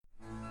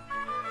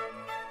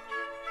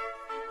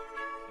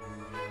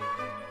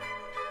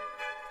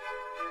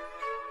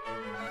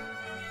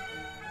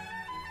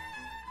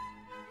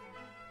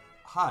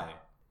Hi,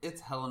 it's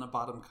Helena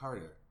Bottom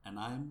Carter, and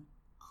I'm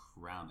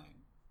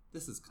crowning.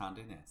 This is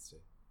Condé Nasty.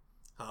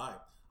 Hi,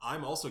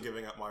 I'm also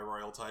giving up my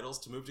royal titles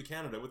to move to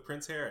Canada with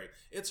Prince Harry.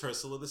 It's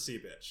Ursula the Sea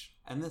Bitch.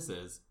 And this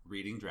is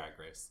Reading Drag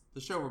Race,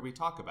 the show where we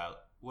talk about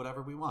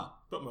whatever we want.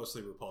 But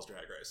mostly RuPaul's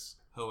Drag Race.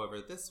 However,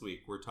 this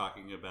week we're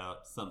talking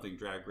about something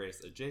Drag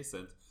Race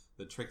adjacent,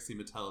 the Trixie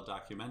Mattel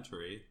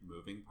documentary,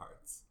 Moving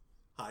Parts.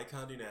 Hi,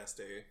 Condé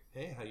Nasty.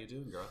 Hey, how you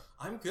doing, girl?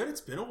 I'm good. It's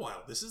been a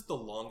while. This is the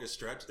longest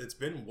stretch. It's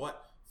been,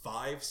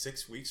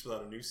 5-6 weeks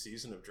without a new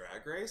season of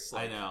Drag Race?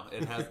 I know.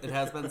 It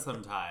has been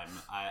some time.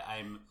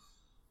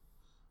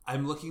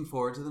 I'm looking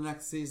forward to the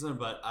next season,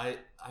 but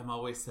I'm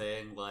always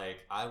saying,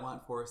 I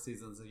want 4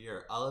 seasons a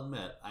year. I'll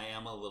admit, I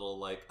am a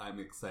little, I'm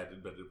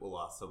excited, but it will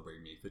also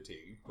bring me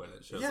fatigue when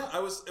it shows up.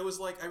 Yeah,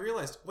 I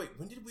realized, wait,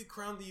 when did we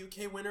crown the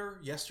UK winner?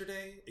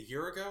 Yesterday? A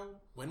year ago?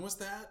 When was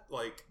that?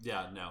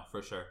 Yeah, no,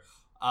 for sure.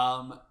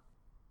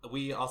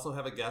 We also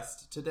have a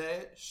guest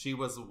today. She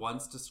was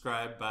once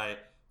described by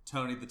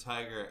Tony the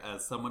Tiger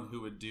as someone who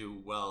would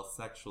do well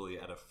sexually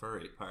at a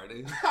furry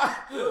party.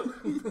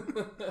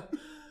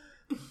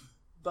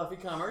 Buffy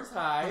Commerce,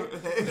 hi. Wow,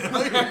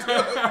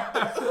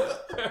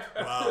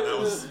 that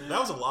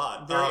was a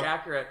lot. Very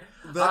accurate.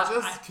 That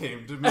just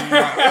came to me.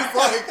 I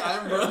was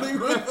I'm running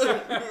with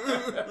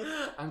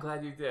it. I'm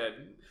glad you did.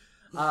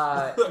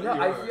 I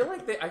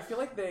feel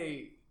like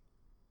they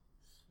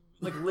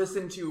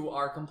listen to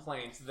our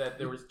complaints that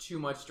there was too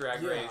much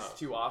Drag Race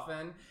too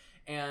often,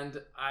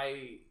 and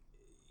I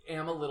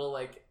am a little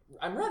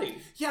I'm ready.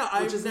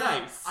 Yeah, which is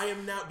nice. I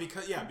am now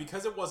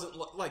because it wasn't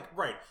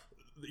right.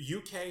 The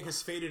UK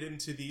has faded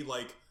into the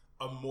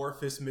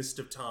amorphous mist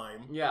of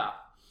time. Yeah.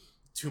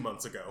 2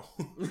 months ago.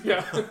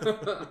 Yeah.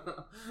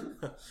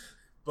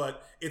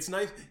 But it's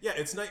nice. Yeah,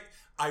 it's nice.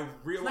 I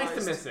realized.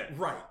 It's nice to miss it.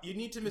 Right. You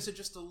need to miss it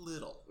just a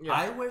little. Yeah.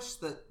 I wish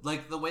that,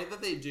 the way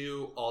that they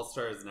do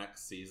All-Stars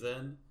next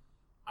season,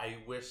 I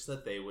wish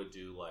that they would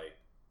do,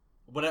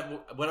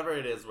 whatever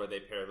it is where they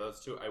pair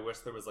those two, I wish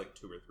there was, 2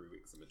 or 3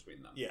 weeks in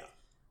between them. Yeah.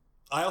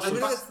 I think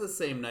it's the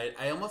same night.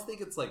 I almost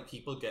think it's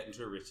people get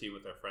into a routine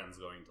with their friends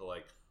going to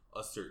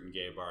a certain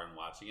gay bar and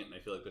watching it, and I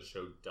feel like the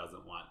show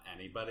doesn't want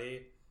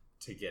anybody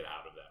to get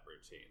out of that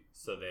routine.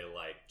 So they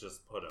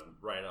just put them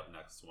right up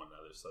next to one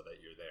another so that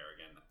you're there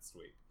again next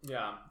week.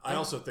 Yeah. I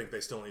also think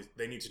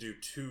they need to do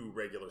 2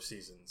 regular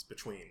seasons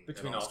between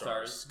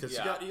All-Stars. Because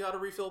you got to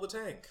refill the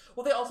tank.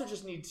 Well, they also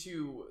just need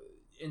to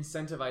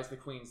incentivize the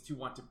queens to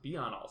want to be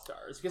on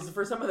All-Stars, because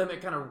for some of them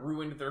it kind of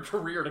ruined their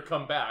career to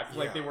come back.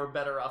 They were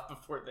better off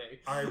before they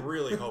I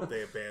really hope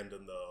they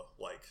abandon the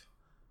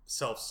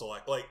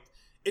self-select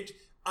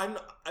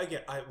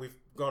we've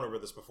gone over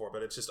this before,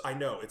 but it's just, I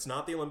know it's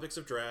not the Olympics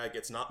of drag,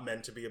 it's not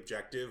meant to be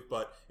objective,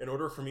 but in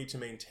order for me to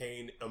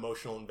maintain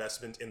emotional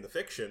investment in the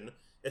fiction,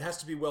 it has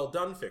to be well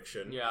done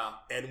fiction. Yeah.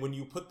 And when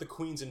you put the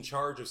queens in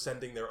charge of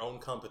sending their own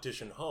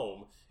competition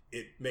home,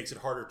 it makes it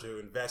harder to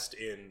invest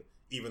in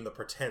even the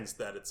pretense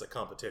that it's a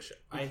competition.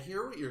 I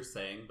hear what you're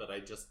saying, but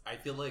I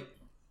feel like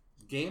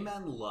gay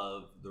men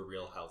love the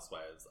Real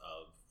Housewives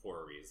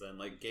for a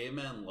reason. Gay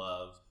men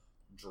love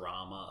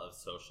drama of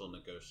social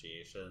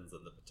negotiations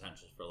and the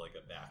potential for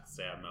a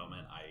backstab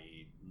moment,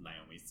 i.e.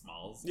 Naomi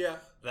Smalls. Yeah.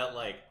 That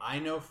I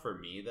know for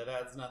me that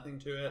adds nothing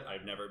to it.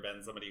 I've never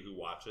been somebody who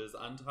watches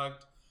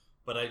Untucked,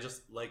 but I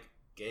just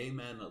gay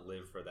men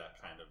live for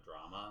that kind of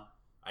drama.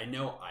 I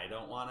know I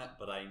don't want it,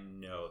 but I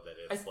know that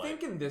it's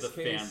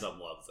fandom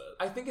loves it.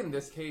 I think in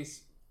this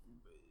case,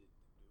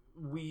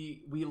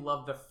 we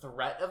love the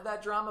threat of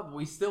that drama, but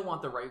we still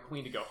want the right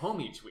queen to go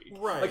home each week.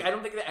 Right. I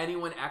don't think that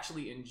anyone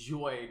actually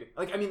enjoyed...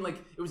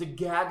 it was a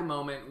gag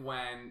moment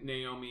when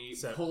Naomi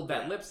pulled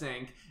that lip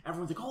sync.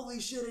 Everyone's like, holy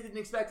shit, I didn't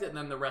expect it. And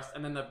then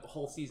the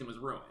whole season was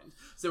ruined.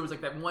 So it was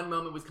that one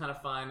moment was kind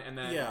of fun, and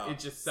then it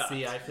just sucked.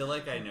 See, I feel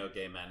like I know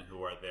gay men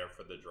who are there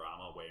for the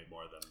drama way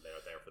more than they're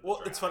there for the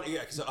drama. It's funny,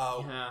 because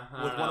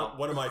with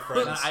one of my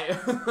friends...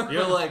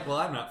 You're well,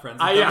 I'm not friends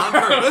with them on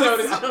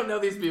purpose. I don't know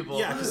these people.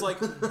 Yeah, because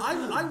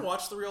I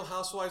watch The Real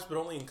Housewives, but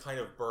only in kind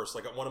of bursts.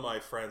 One of my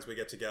friends, we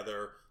get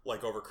together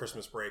over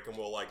Christmas break, and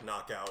we'll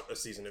knock out a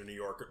season of New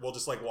York. We'll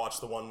just watch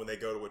the one when they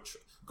go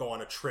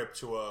on a trip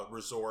to a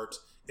resort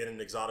in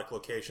an exotic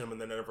location, and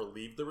then never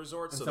leave the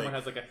resort. And so someone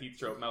has a heat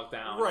stroke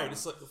meltdown. Right.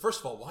 It's first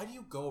of all, why do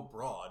you go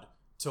abroad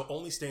to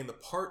only stay in the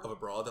part of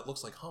abroad that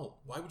looks like home?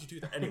 Why would you do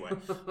that? Anyway,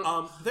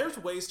 there's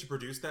ways to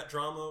produce that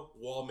drama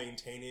while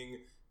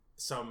maintaining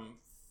some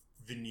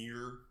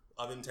veneer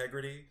of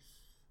integrity.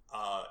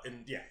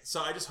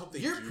 So I just hope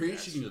you're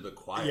preaching to the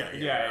choir.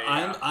 Yeah.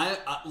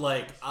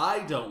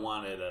 I don't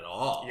want it at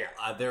all.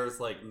 Yeah.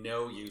 There's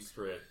no use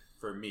for it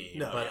for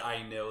me,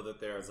 I know that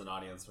there is an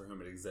audience for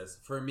whom it exists.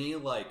 For me,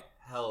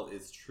 hell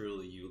is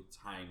truly you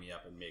tying me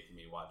up and making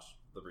me watch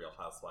The Real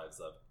Housewives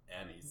of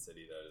any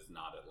city that is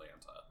not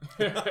Atlanta.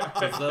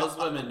 Because those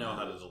women know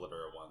how to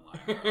deliver a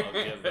one-liner. I'll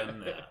give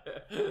them that.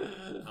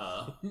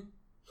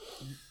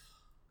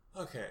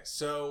 Okay,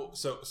 so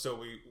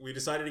we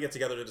decided to get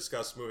together to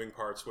discuss Moving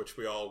Parts, which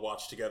we all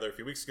watched together a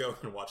few weeks ago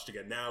and watched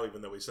again now,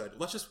 even though we said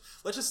let's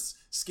just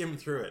skim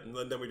through it, and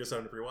then we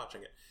decided to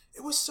rewatching it.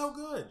 It was so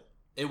good.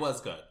 It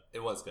was good.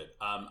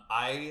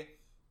 I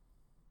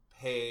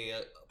pay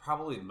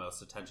probably the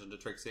most attention to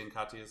Trixie and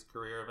Katya's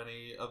career of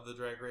any of the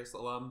Drag Race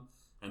alum,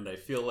 and I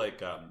feel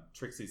like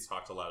Trixie's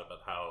talked a lot about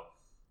how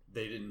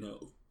they didn't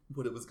know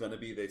what it was going to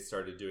be. They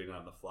started doing it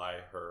on the fly.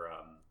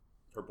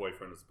 Her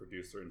boyfriend was a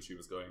producer, and she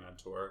was going on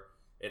tour.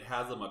 It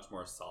has a much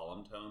more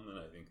solemn tone than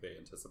I think they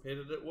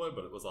anticipated it would,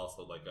 but it was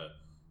also like a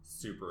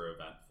super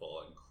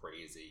eventful and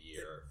crazy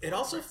year. It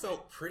also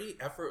felt pretty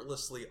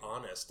effortlessly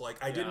honest.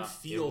 Like, I didn't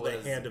feel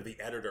the hand of the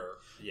editor.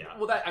 Yeah.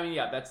 Well,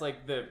 that's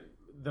like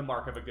the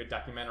mark of a good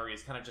documentary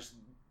is kind of just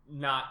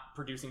not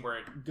producing where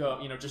it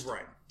just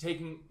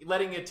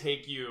letting it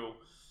take you,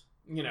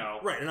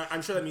 Right, and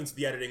I'm sure that means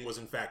the editing was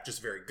in fact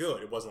just very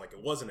good. It wasn't like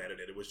it wasn't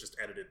edited. It was just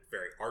edited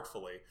very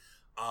artfully.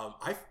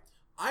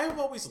 I've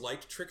always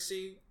liked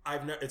Trixie.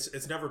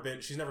 She's never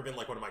been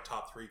like one of my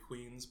top 3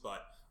 queens,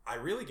 but I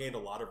really gained a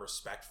lot of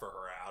respect for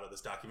her out of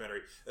this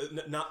documentary.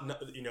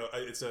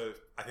 It's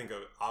I think an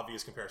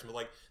obvious comparison, but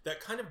like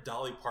that kind of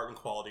Dolly Parton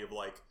quality of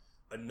like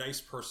a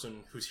nice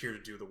person who's here to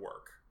do the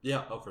work.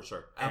 Yeah, oh for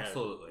sure,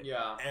 absolutely.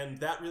 And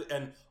that really,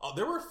 and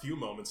there were a few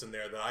moments in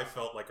there that I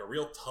felt like a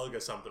real tug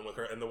of something with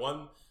her. And the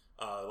one,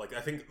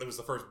 I think it was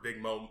the first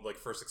big moment, like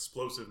first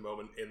explosive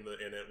moment in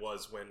it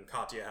was when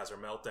Katya has her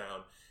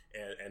meltdown,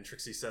 and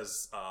Trixie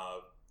says,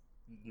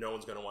 "No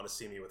one's going to want to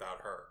see me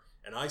without her."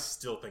 And I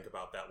still think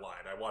about that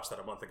line. I watched that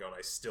a month ago, and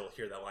I still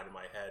hear that line in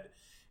my head.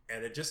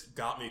 And it just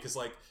got me, because,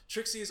 like,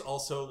 Trixie is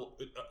also,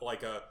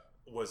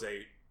 was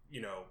a,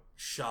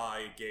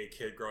 shy gay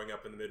kid growing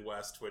up in the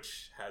Midwest,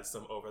 which has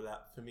some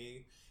overlap for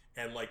me.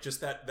 And, like, just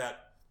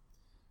that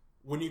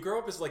when you grow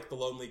up as, like, the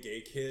lonely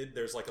gay kid,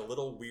 there's, like, a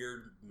little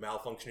weird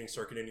malfunctioning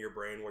circuit in your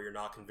brain where you're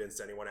not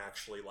convinced anyone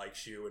actually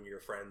likes you and your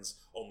friends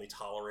only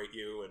tolerate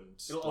you. And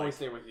it'll always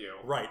stay with you.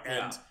 Right.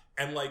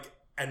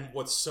 And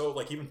what's so,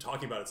 like, even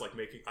talking about it's like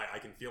making, I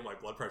can feel my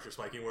blood pressure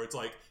spiking, where it's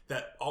like,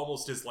 that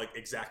almost is like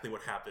exactly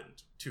what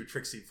happened to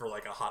Trixie for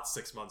like a hot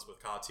 6 months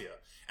with Katya.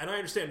 And I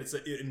understand it's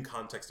in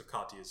context of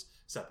Katya's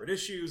separate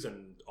issues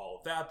and all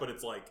of that, but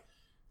it's like,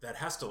 that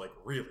has to like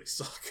really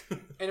suck.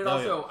 And it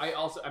also,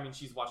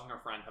 she's watching her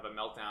friend have a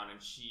meltdown,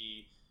 and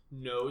she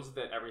knows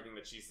that everything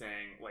that she's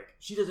saying, like,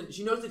 she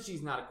knows that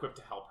she's not equipped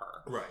to help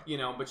her, right?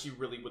 But she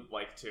really would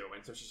like to,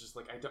 and so she's just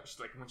like, I just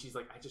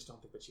don't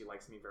think that she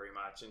likes me very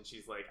much, and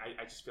she's like,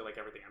 I just feel like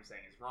everything I'm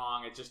saying is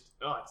wrong. It just,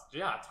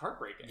 it's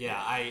heartbreaking.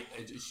 Yeah,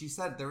 she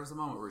said, there was a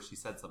moment where she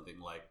said something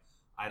like,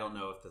 I don't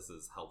know if this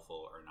is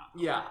helpful or not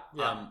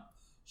helpful. Yeah.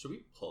 Should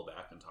we pull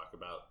back and talk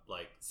about,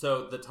 like,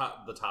 so the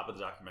top of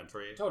the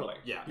documentary? Totally.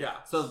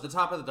 Yeah. So the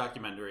top of the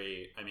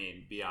documentary, I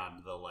mean,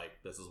 beyond the,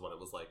 like, this is what it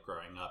was like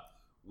growing up,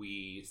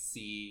 we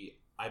see,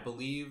 I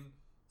believe,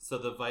 so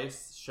the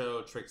Vice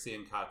show Trixie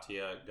and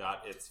Katya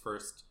got its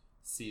first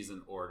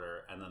season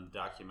order, and then the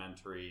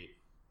documentary,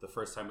 the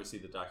first time we see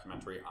the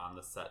documentary on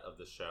the set of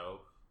the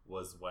show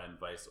was when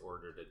Vice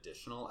ordered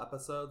additional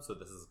episodes. So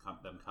this is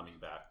them coming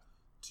back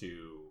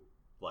to,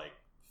 like,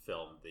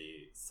 film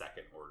the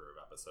second order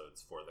of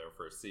episodes for their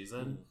first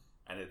season,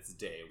 and it's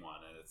day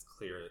one, and it's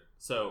clear.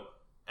 So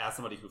as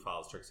somebody who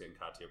follows Trixie and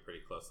Katya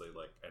pretty closely,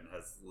 like, and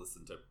has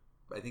listened to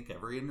I think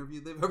every interview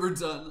they've ever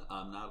done,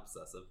 I'm not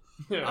obsessive.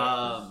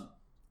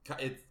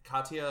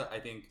 Katya, I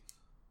think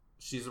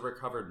she's a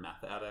recovered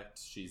meth addict.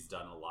 She's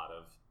done a lot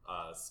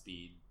of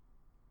speed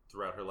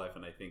throughout her life,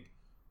 and I think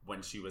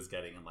when she was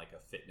getting in like a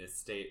fitness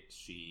state,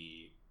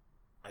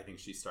 I think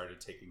she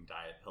started taking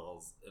diet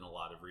pills in a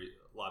lot of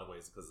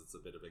ways, because it's a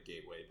bit of a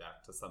gateway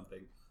back to some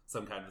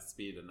kind of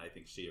speed. And I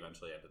think she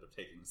eventually ended up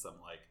taking some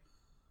like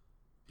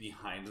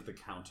behind the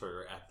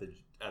counter at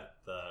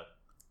the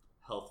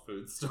health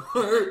food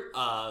store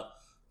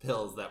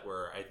pills that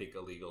were, I think,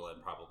 illegal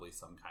and probably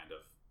some kind of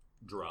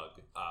drug.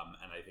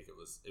 And I think it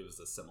was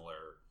a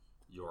similar,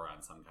 you're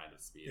on some kind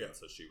of speed. Yeah. And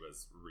so she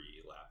was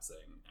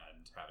relapsing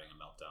and having a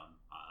meltdown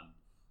on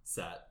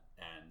set.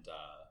 And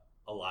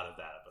a lot of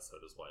that episode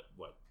is what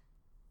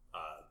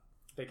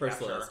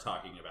Priscilla is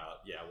talking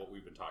about. Yeah, what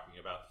we've been talking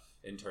about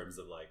in terms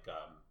of like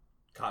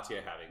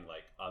Katya having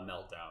like a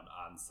meltdown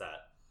on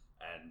set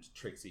and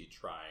Trixie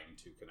trying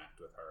to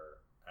connect with her.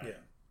 And,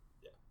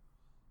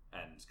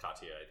 and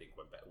Katya, I think,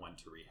 went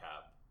to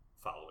rehab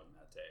following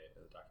that day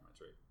in the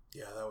documentary.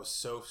 Yeah, that was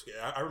so scary.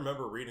 I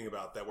remember reading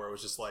about that, where it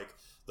was just like,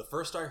 the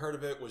first I heard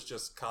of it was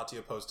just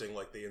Katya posting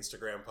like the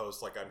Instagram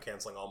post, like, I'm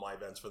canceling all my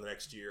events for the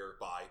next year,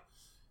 bye.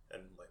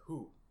 And like,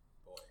 who?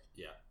 Boy.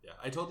 Yeah.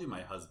 I told you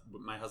my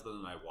husband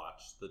and I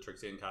watched the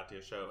Trixie and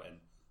Katya show, and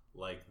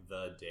like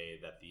the day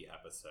that the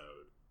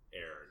episode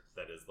aired,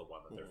 that is the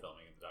one that they're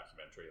filming in the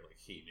documentary, like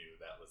he knew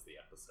that was the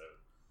episode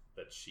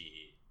that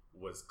she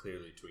was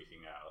clearly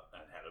tweaking out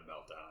and had a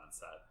meltdown on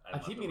set. I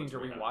keep meaning to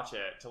rewatch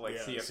it to like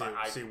see if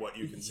I see what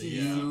you can see.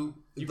 You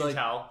can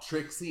tell.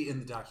 Trixie in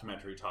the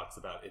documentary talks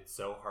about it's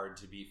so hard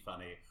to be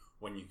funny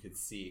when you could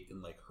see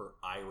in like her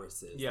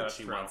irises that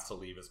she wants to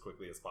leave as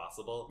quickly as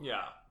possible.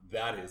 Yeah,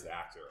 that is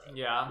accurate.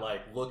 Yeah,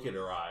 like look at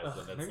her eyes,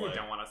 and it's maybe like, I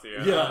don't want to see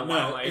it. Yeah,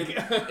 no, like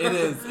it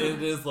is.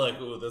 It is like,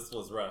 ooh, this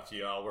was rough.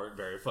 Y'all weren't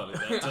very funny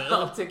that day.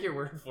 I'll take your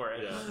word for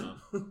it. Yeah.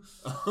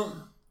 No.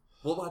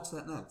 We'll watch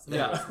that next.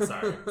 Yeah.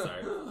 Sorry.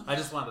 I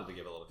just wanted to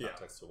give a little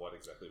context to what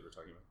exactly we're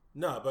talking about.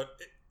 No, but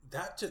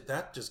that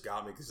just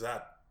got me because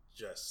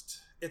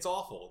it's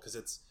awful because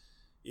it's,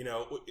 we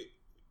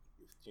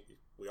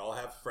all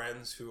have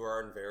friends who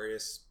are in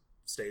various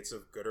states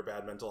of good or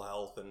bad mental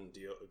health and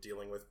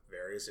dealing with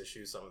various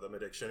issues, some of them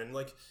addiction, and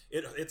like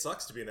it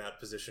sucks to be in that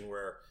position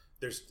where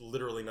there's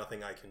literally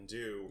nothing I can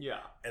do. Yeah.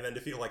 And then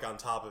to feel like on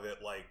top of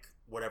it, like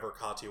whatever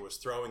Katya was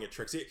throwing at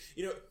Trixie,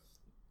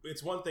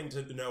 it's one thing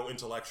to know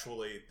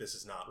intellectually this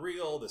is not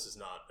real, this is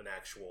not an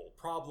actual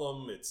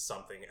problem, it's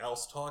something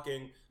else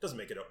talking. Doesn't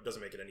make it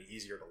any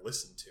easier to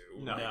listen to.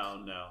 No.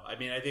 I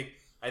mean, I think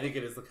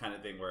it is the kind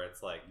of thing where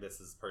it's like, this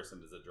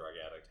person is a drug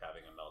addict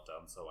having a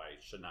meltdown, so I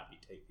should not be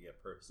taking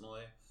it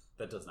personally.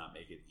 That does not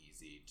make it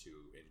easy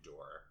to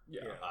endure.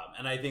 Yeah.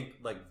 And I think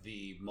like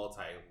the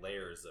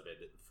multi-layers of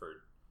it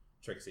for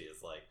Trixie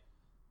is like,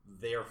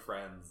 they're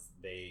friends,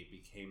 they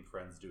became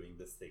friends doing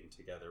this thing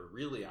together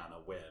really on a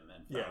whim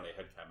and found they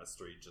had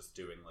chemistry just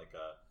doing like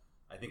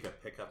I think a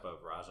pickup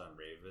of Rajan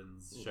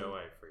Raven's show.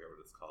 I forget what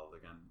it's called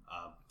again.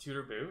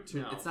 Tutor Boot?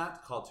 No. It's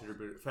not called Tutor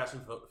Boot.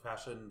 Fashion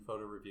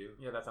Photo Review.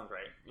 Yeah, that sounds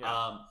right.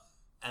 Yeah.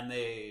 And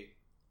they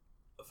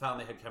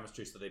found they had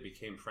chemistry, so they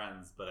became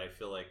friends. But I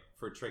feel like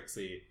for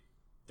Trixie,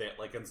 they,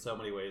 like in so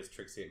many ways,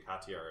 Trixie and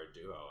Katya are a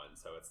duo, and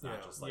so it's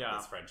not just like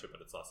this friendship,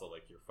 but it's also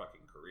like your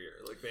fucking career.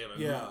 Like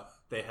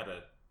they had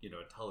a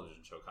a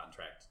television show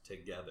contract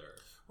together,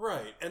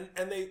 right? And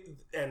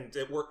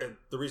it work. And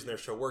the reason their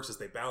show works is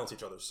they balance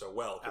each other so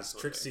well. Because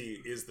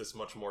Trixie is this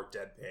much more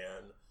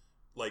deadpan.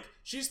 Like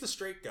she's the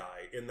straight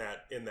guy in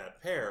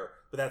that pair,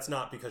 but that's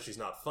not because she's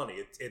not funny.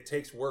 It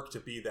takes work to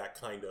be that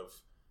kind of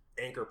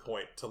anchor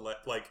point to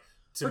let like.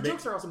 Her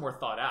jokes are also more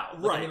thought out.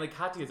 Like, right. I mean, like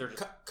Katya's are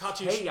just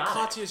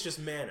Katya's just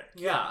manic.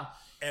 Yeah.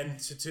 And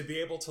to be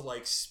able to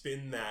like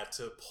spin that,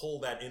 to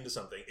pull that into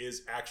something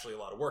is actually a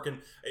lot of work.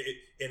 And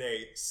in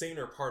a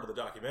saner part of the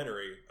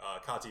documentary,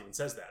 Katya even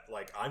says that,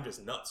 like, I'm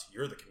just nuts.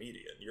 You're the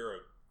comedian. You're a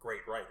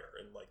great writer.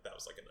 And like, that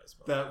was like a nice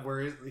moment.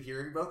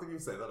 Hearing both of you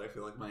say that, I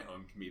feel like my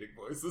own comedic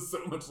voice is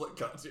so much like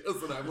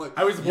Katya's, and I'm like,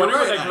 I was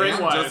wondering what that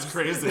grin was. Just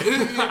crazy.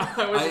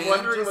 I was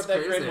wondering what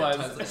that grin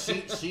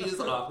was. She is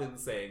often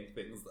saying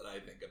things that I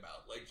think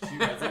about. Like, she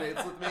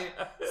resonates with me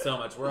so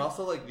much. We're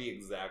also like the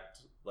exact,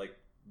 like,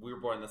 we were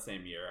born the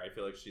same year. I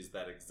feel like she's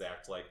that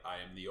exact, like,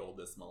 I am the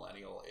oldest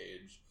millennial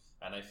age.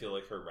 And I feel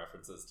like her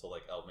references to,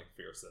 like, Elle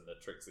Macpherson,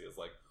 that Trixie is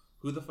like,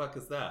 who the fuck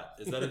is that?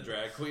 Is that a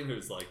drag queen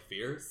who's, like,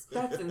 fierce?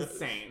 That's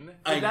insane.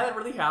 Did that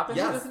really happen?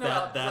 Yes,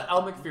 that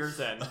Elle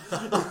Macpherson.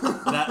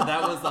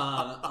 that was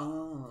on...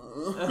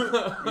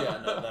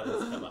 yeah, no, that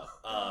has come up.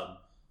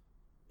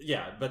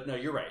 Yeah, but no,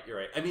 you're right.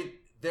 I mean,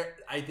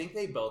 I think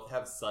they both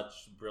have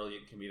such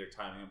brilliant comedic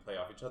timing and play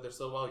off each other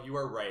so well. You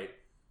are right.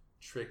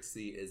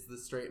 Trixie is the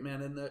straight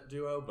man in that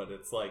duo, but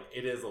it's like,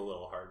 it is a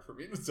little hard for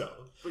me to tell.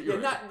 But you're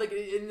right.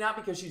 not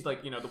because she's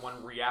like, the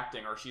one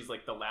reacting, or she's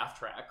like the laugh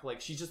track. Like,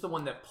 she's just the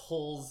one that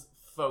pulls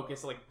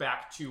focus like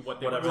back to what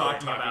they were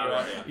talking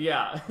about.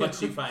 Yeah. But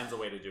she finds a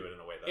way to do it in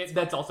a way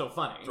that's also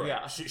funny. Right.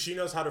 Yeah. She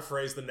knows how to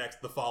phrase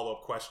the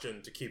follow-up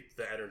question to keep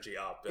the energy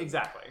up.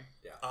 Exactly.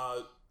 Yeah.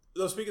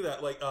 Though speaking of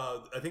that, like,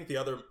 I think the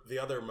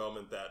other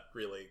moment that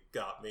really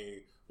got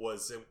me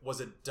was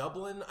it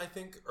Dublin, I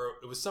think, or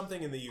it was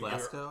something in the UK.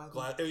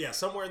 Glasgow,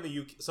 somewhere in the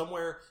UK,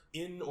 somewhere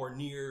in or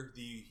near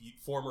the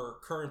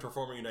current or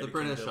former United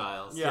Kingdom. The British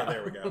Isles. Yeah,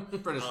 there we go.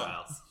 British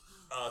Isles.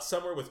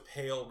 Somewhere with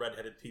pale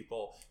redheaded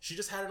people. She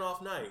just had an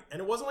off night,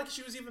 and it wasn't like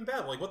she was even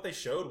bad. Like, what they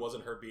showed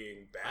wasn't her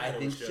being bad. I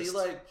think she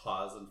like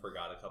paused and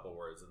forgot a couple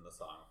words in the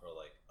song for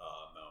like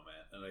a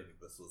moment, and I think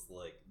this was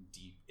like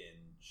deep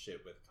in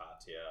shit with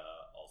Katya,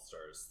 All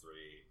Stars 3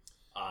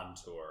 on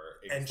tour,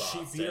 exhausted,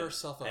 and she beat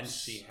herself up, and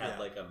she had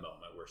like a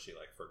moment where she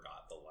like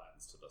forgot the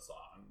lines to the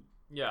song.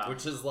 Yeah,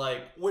 which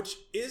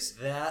is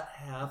that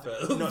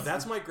happens. No,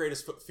 that's my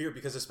greatest fear,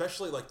 because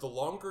especially like the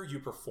longer you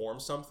perform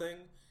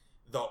something,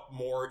 the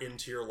more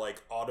into your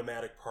like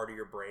automatic part of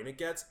your brain it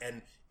gets,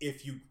 and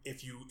if you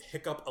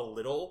hiccup a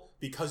little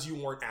because you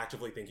weren't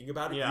actively thinking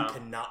about it, you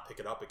cannot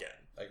pick it up again.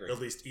 I agree. At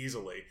least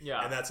easily.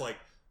 Yeah, and that's like,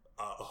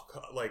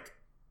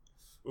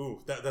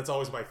 that's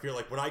always my fear.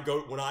 Like when I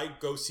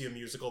go see a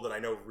musical that I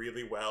know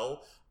really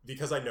well,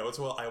 because I know it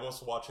so well, I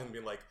almost watch it and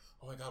be like,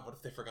 oh my god, what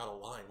if they forgot a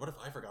line? What if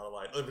I forgot a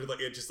line? Like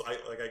it just, I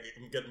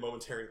get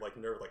momentary like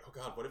nerve, like, oh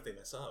god, what if they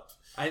mess up?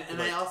 I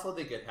also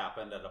think it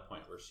happened at a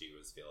point where she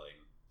was feeling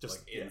just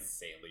like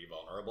insanely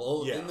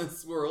vulnerable in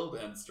this world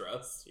and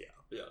stressed. Yeah.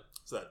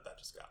 So that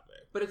just got me.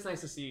 But it's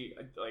nice to see,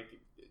 like,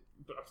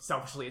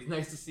 selfishly, it's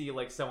nice to see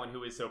like someone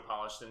who is so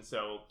polished and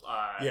so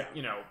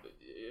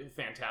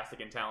fantastic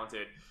and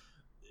talented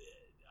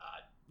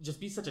just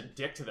be such a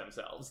dick to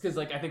themselves, because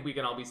like I think we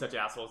can all be such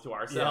assholes to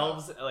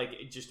ourselves,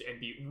 and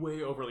be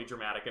way overly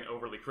dramatic and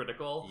overly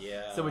critical.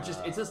 Yeah. So it's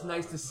just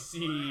nice to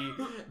see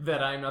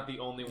that I'm not the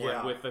only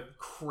one with a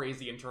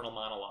crazy internal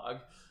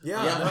monologue.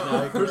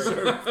 Yeah, for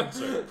sure.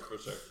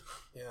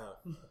 Yeah,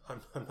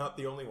 I'm not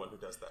the only one who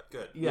does that.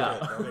 Good. Yeah,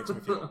 good. That makes me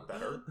feel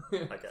better.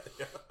 Okay.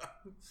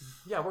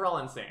 Yeah, we're all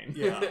insane.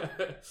 Yeah.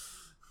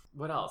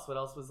 What else? What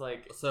else was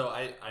like? So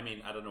I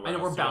mean, I don't know. I know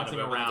we're bouncing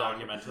around the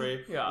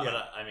documentary. Yeah.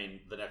 But I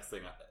mean, the next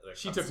thing that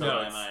she comes took to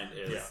notes. my mind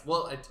is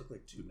well, I took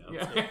like 2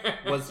 notes.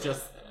 Yeah. Was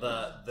just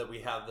that we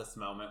have this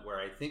moment where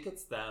I think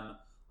it's them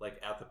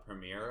like at the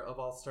premiere of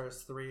All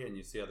Stars 3, and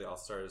you see all the All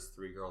Stars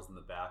 3 girls in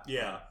the back.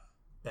 Yeah.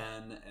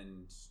 Ben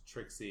and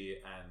Trixie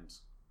and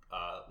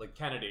like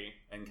Kennedy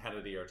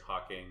are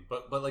talking,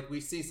 but like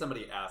we see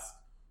somebody ask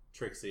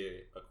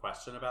Trixie a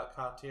question about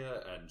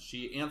Katya, and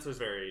she answers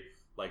very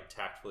like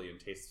tactfully and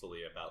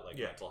tastefully about like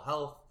mental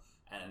health,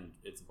 and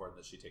it's important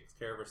that she takes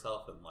care of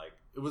herself, and like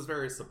it was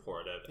very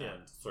supportive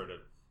and sort of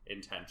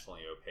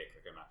intentionally opaque.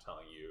 Like I'm not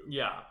telling you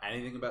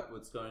anything about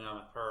what's going on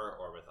with her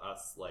or with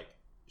us. Like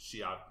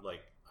she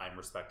like I'm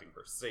respecting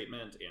her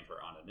statement and her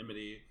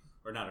anonymity,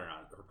 or not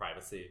her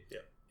privacy. Yeah.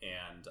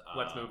 And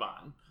let's move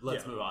on.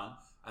 Let's move on.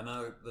 And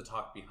then the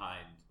talk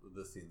behind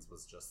the scenes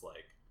was just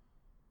like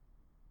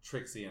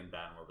Trixie and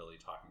Ben were really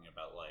talking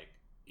about like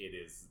it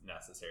is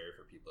necessary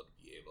for people to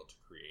be able to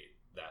create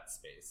that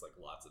space. Like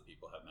lots of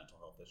people have mental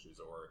health issues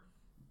or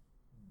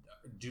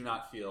do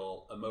not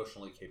feel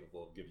emotionally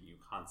capable of giving you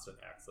constant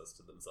access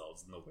to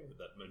themselves in the way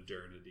that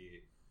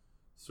modernity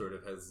sort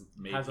of has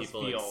made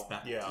people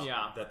expect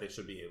that they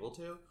should be able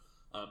to,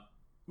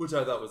 which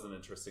I thought was an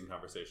interesting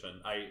conversation.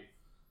 I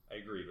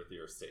agreed with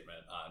your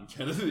statement on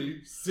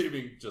Kennedy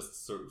seeming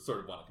just sort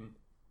of want to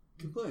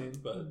complain,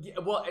 but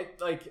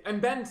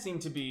and Ben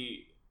seemed to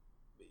be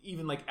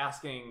even like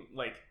asking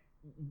like,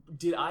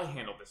 did I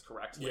handle this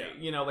correctly? Yeah.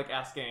 You know, like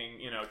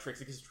asking, you know,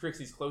 Trixie, because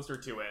Trixie's closer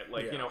to it.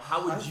 Like, you know,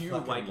 how would you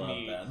like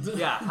me?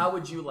 How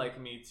would you like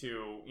me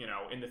to, you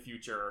know, in the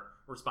future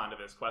respond to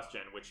this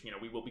question, which, you know,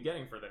 we will be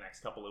getting for the next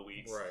couple of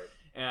weeks. Right.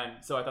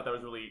 And so I thought that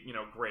was really, you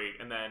know, great.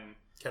 And then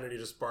Kennedy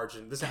just barged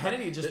in. This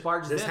happened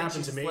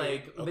to me.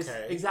 Like,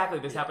 this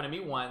happened to me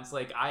once.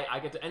 Like I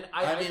get to, and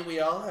I mean, we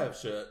all have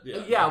shit.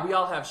 Yeah, we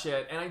all have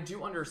shit. And I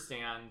do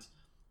understand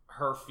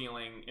her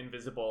feeling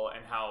invisible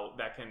and how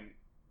that can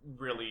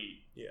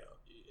really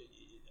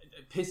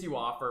piss you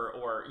off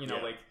or you know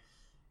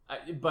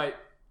but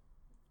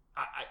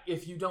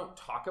if you don't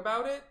talk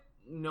about it,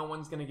 no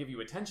one's gonna give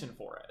you attention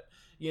for it,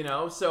 you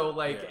know. So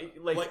like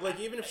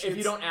even if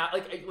you don't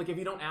if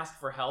you don't ask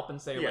for help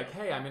and say like,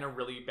 hey, I'm in a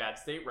really bad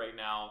state right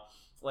now,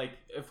 like,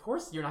 of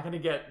course you're not going to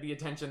get the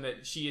attention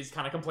that she is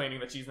kind of complaining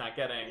that she's not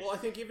getting. Well, I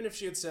think even if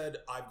she had said,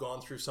 I've gone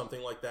through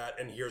something like that,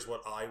 and here's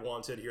what I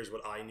wanted, here's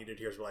what I needed,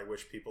 here's what I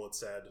wish people had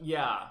said.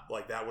 Yeah.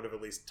 Like, that would have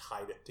at least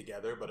tied it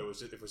together, but it was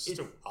just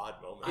an odd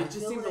moment. It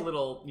just seemed a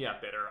little,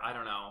 bitter. I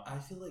don't know. I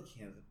feel like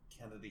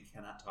Kennedy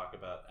cannot talk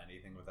about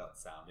anything without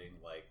sounding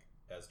like,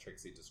 as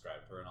Trixie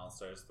described her in All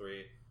Stars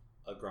 3,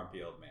 a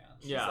grumpy old man.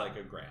 She's like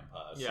a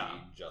grandpa. She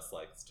just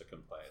likes to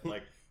complain.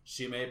 Like,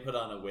 she may put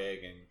on a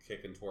wig and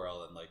kick and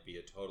twirl and like be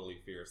a totally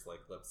fierce like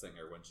lip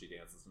singer when she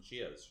dances, and she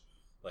is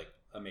like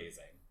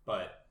amazing.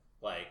 But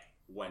like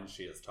when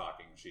she is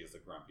talking, she is a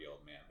grumpy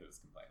old man who's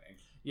complaining.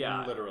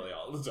 Yeah, literally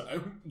all the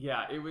time.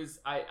 Yeah, it was.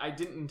 I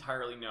didn't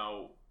entirely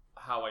know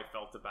how I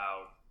felt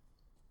about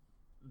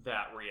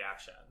that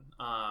reaction.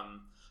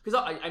 Because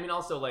I mean,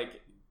 also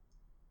like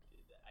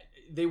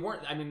they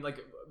weren't. I mean, like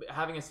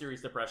having a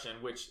serious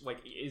depression, which like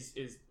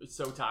is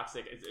so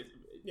toxic,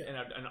 in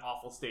an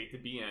awful state to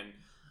be in.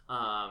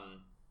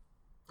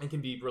 It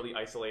can be really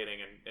isolating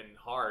and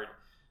hard,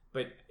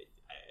 but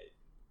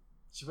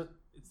she's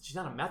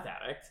not a meth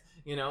addict,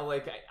 you know.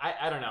 Like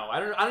I don't know.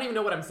 I don't even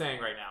know what I'm saying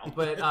right now.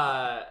 But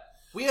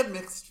we had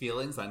mixed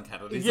feelings on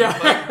Kennedy's. Is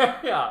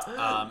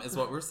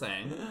what we're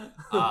saying.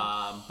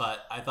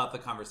 But I thought the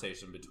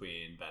conversation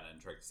between Ben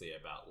and Trixie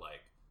about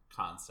like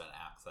constant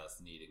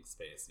access, needing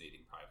space,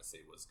 needing privacy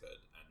was good.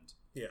 And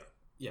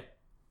yeah.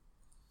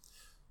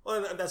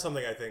 Well, and that's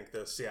something I think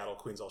the Seattle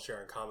Queens all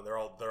share in common. They're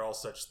all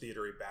such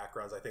theatery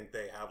backgrounds. I think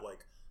they have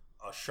like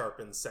a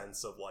sharpened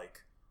sense of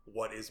like,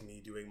 what is me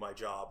doing my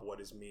job?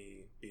 What is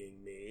me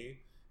being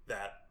me?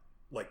 That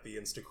like the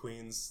Insta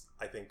Queens,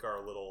 I think, are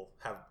a little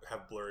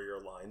have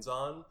blurrier lines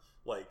on.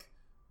 Like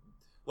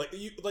when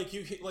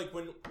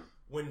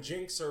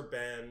Jinx or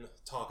Ben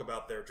talk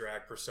about their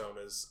drag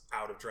personas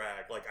out of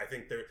drag, like I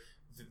think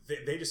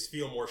they just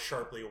feel more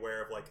sharply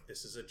aware of like,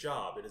 this is a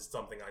job. It is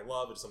something I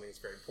love. It's something that's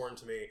very important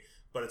to me.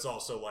 But it's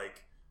also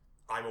like,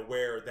 I'm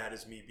aware that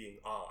is me being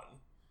on.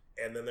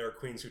 And then there are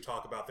queens who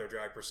talk about their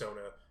drag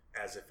persona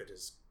as if it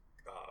is,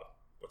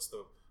 what's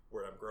the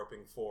word I'm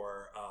groping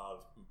for?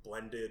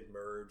 Blended,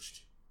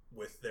 merged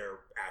with their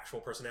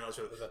actual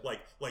personality.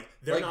 Like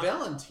they're like not...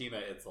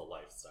 Valentina, it's a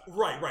lifestyle.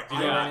 Right. Do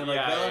you know what I mean?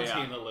 Like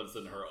Valentina lives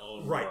in her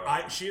own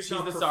world. She's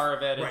the star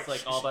of it. It's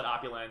like all about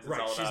opulence. It's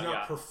all about, she's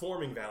not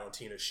performing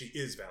Valentina. She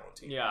is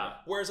Valentina. Yeah.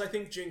 Whereas I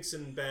think Jinx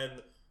and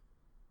Ben...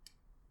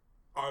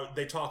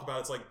 they talk about,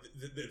 it's like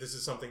this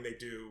is something they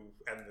do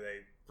and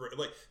they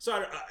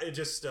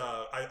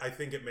I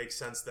think it makes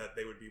sense that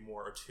they would be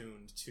more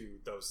attuned to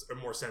those, or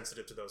more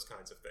sensitive to those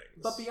kinds of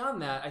things. But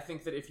beyond that, I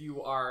think that if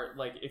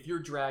your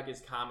drag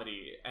is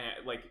comedy,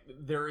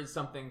 there is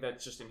something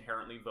that's just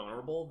inherently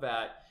vulnerable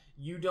that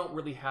you don't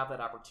really have that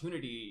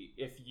opportunity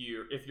if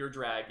your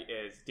drag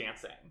is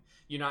dancing.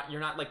 You're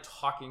not like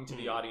talking to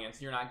the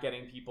audience. You're not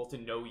getting people to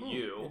know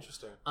you.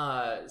 Interesting.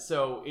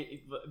 So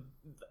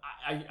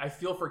I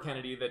feel for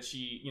Kennedy that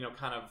she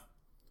kind of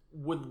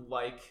would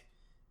like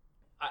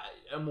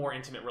a more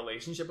intimate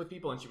relationship with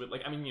people, and she would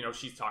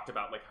she's talked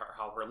about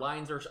how her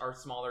lines are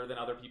smaller than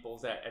other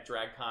people's at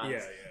drag cons.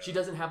 Yeah. She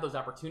doesn't have those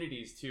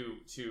opportunities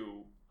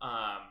to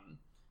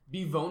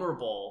be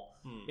vulnerable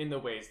in the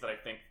ways that I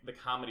think the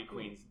comedy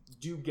queens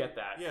do get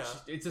that. Yeah.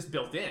 It's just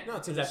built in. No,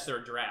 that's their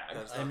drag.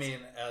 I mean,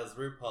 as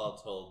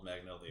RuPaul told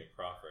Magnolia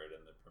Crawford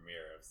in the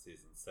premiere of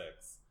season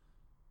 6,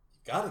 you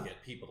gotta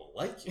get people to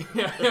like you.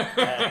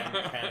 And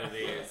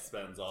Kennedy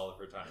spends all of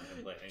her time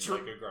complaining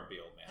like a grumpy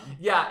old man.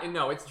 Yeah,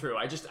 no, it's true.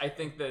 I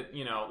think that,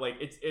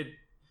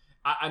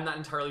 I'm not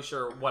entirely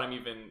sure what I'm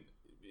even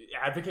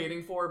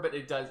advocating for, but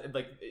it does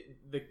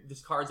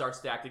these cards are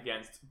stacked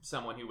against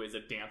someone who is a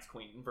dance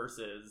queen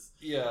versus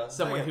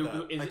someone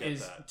who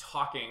is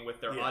talking with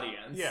their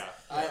audience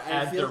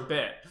as their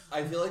bit.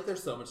 I feel like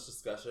there's so much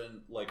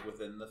discussion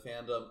within the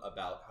fandom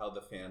about how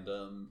the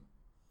fandom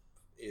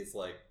is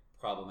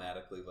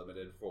problematically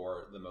limited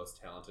for the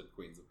most talented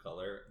queens of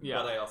color.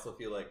 But I also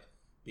feel like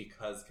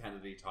because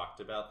Kennedy talked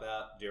about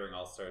that during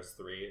All Stars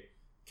 3,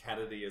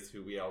 Kennedy is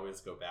who we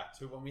always go back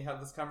to when we have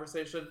this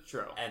conversation.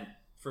 True. And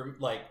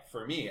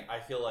for me, I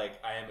feel like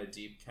I am a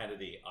deep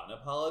Kennedy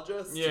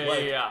unapologist.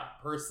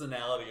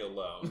 Personality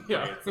alone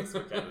creates this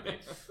for Kennedy.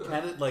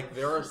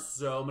 There are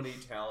so many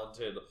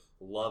talented,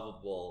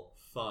 lovable,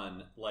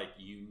 fun,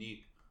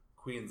 unique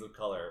queens of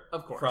color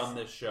from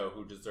this show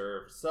who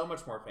deserve so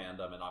much more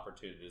fandom and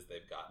opportunities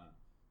they've gotten.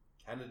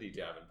 Kennedy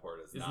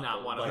Davenport is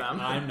not one of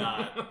them.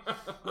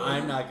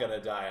 I'm not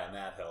gonna die on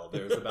that hill.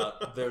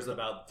 There's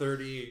about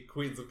 30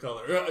 queens of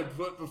color I'd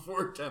put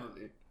before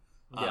Kennedy.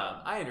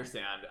 Yeah, I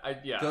understand.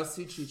 Go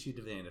see Chi Chi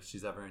DeVayne if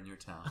she's ever in your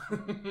town.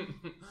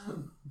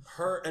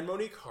 Her and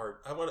Monique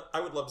Hart. I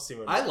would love to see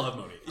Monique. I love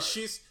Monique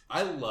Hart.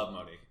 I love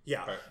Monique.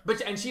 Yeah,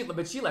 but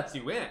she lets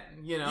you in.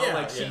 In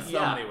so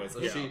many ways.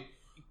 She.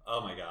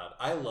 Oh my god,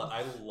 I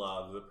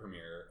love the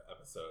premiere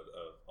episode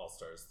of All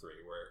Stars 3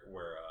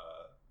 where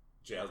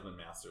Jasmine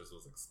Masters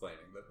was explaining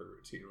that her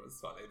routine was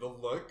funny. The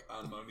look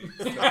on Monique's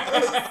face,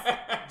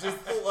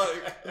 just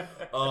the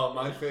oh,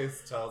 my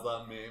face tells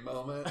on me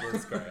moment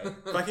was great.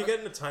 If I could get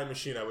in a time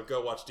machine, I would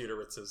go watch Dieter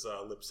Ritz's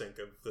lip sync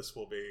of This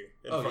Will Be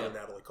in front of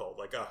Natalie Cole.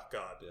 Oh god.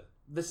 Yeah.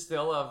 The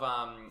still of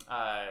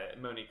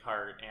Monique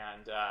Hart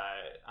and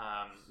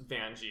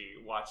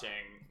Vanjie watching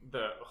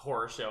the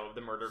horror show of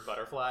the Murdered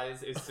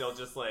Butterflies is still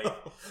just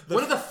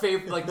one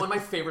of my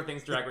favorite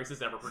things Drag Race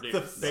has ever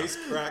produced. The face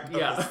crack of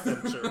the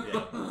censure.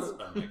 Yeah.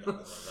 Oh my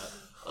god,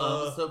 I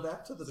love that. So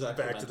back to the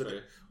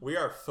documentary. We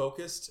are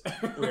focused.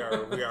 We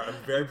are. I'm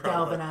very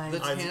proud of it. The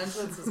tangents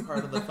is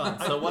part of the fun.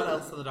 So what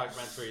else in the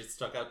documentary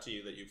stuck out to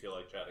you that you feel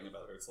like chatting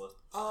about, Ursula?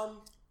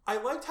 I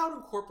liked how it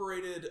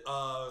incorporated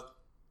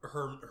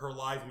her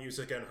live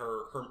music and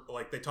her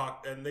they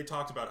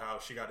talked about how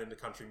she got into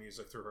country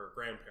music through her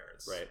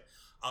grandparents. Right.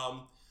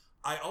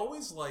 I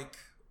always like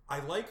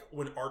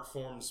when art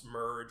forms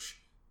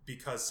merge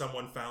because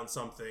someone found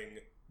something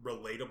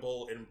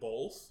relatable in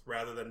both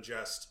rather than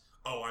just,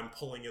 oh, I'm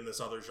pulling in this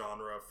other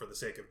genre for the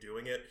sake of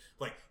doing it.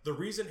 The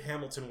reason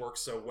Hamilton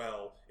works so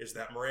well is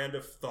that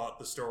Miranda thought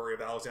the story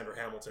of Alexander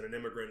Hamilton,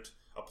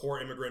 a poor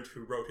immigrant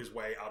who wrote his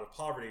way out of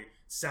poverty,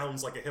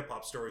 sounds like a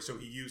hip-hop story, so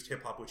he used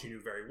hip-hop, which he knew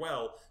very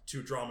well,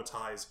 to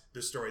dramatize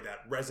the story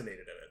that resonated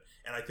in it.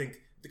 And I think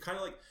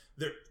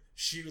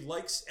she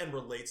likes and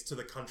relates to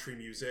the country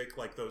music,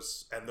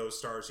 those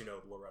stars,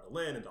 Loretta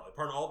Lynn and Dolly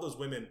Parton, all those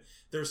women.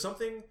 There's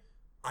something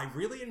I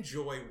really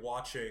enjoy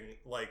watching,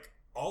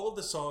 all of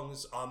the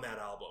songs on that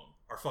album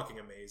are fucking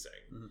amazing.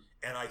 Mm-hmm.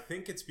 And I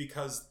think it's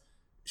because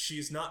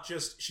she's not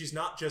just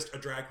a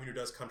drag queen who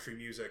does country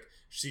music.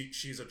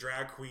 She's a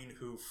drag queen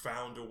who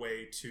found a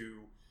way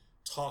to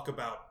talk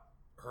about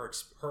her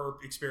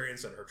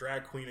experience and her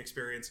drag queen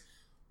experience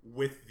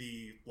with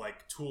the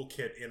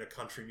toolkit in a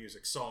country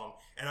music song.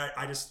 And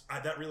I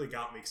that really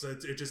got me,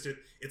 because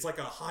it's like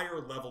a higher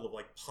level of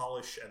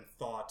polish and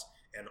thought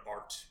and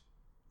art.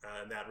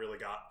 And that really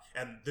got,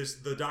 and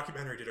the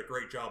documentary did a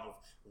great job of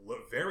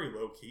very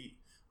low key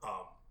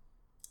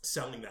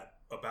selling that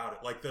about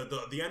it.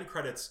 The end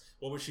credits,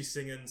 what was she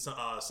singing?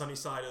 Sunny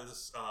Side of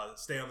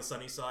Stay on the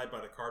Sunny Side by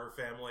the Carter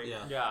Family.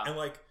 Yeah. And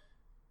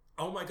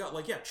oh my god,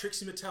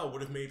 Trixie Mattel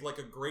would have made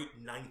a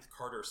great ninth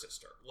Carter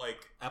sister.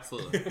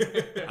 Absolutely.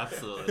 That's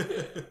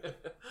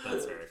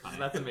very funny.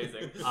 That's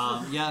amazing.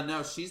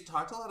 She's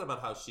talked a lot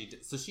about how she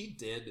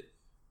did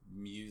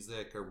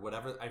music or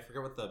whatever. I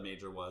forget what the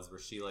major was, where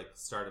she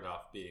started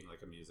off being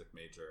a music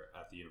major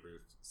at the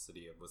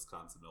University of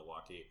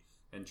Wisconsin-Milwaukee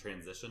and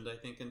transitioned, I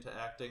think, into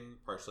acting,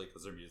 partially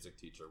because her music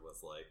teacher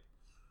was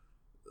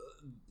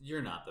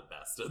you're not the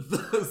best at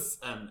this,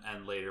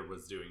 and later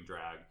was doing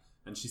drag.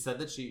 And she said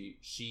that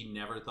she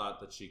never thought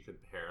that she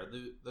could pair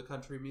the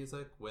country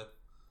music with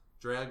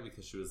drag,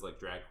 because she was like,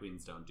 drag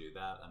queens don't do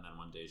that. And then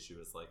one day she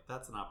was like,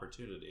 that's an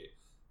opportunity,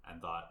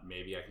 and thought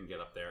maybe I can get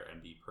up there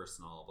and be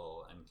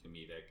personable and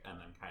comedic, and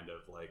then kind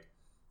of like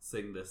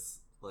sing this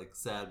like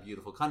sad,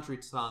 beautiful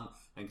country song,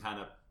 and kind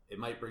of, it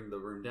might bring the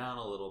room down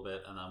a little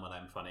bit, and then when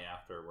I'm funny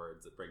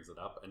afterwards, it brings it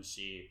up. And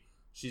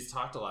she's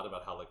talked a lot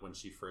about how like when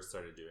she first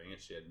started doing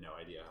it, she had no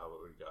idea how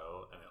it would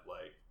go, and it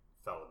like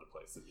fell into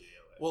place immediately.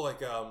 Well,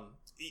 like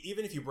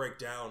even if you break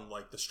down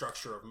like the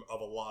structure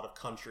of a lot of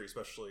country,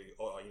 especially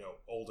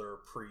older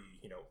pre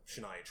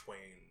Shania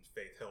Twain,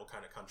 Faith Hill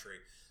kind of country,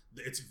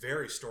 it's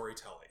very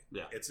storytelling.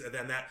 Yeah. It's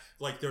then that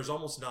like there's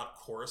almost not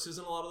choruses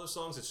in a lot of those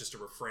songs. It's just a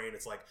refrain.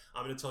 It's like,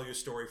 I'm going to tell you a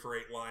story for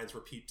 8 lines,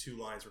 repeat 2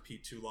 lines,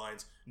 repeat 2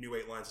 lines, new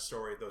 8 lines of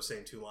story, those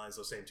same 2 lines,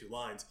 those same 2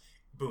 lines.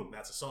 Boom,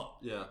 that's a song.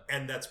 Yeah.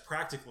 And that's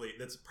practically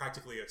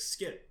a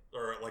skit,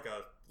 or like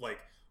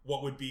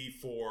what would be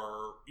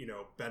for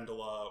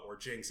Bendela or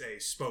Jinx a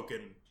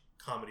spoken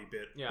comedy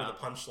bit with a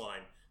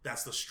punchline.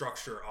 That's the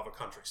structure of a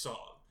country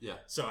song. Yeah.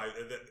 So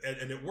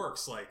and it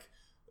works. Like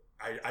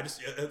I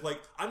just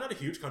like, I'm not a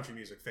huge country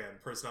music fan.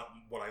 It's not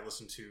what I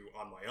listen to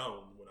on my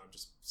own when I'm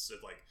just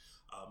like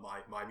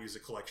my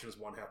music collection is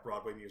 1/2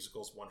 Broadway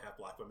musicals, 1/2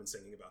 black women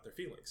singing about their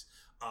feelings.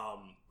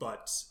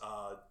 But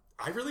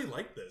I really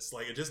like this.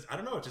 Like, I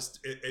don't know.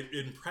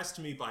 It impressed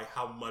me by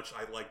how much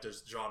I like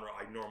this genre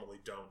I normally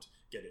don't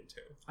get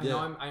into. I know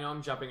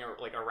I'm jumping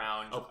like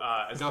around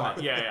as go well.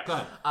 ahead. Yeah. Go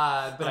ahead.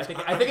 But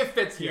I think it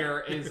fits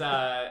here. Is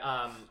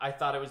I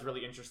thought it was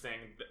really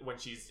interesting when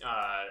she's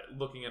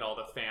looking at all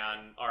the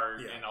fan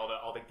art and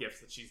all the gifts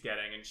that she's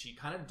getting, and she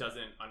kind of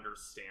doesn't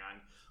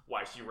understand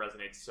why she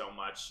resonates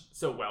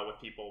so well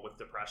with people with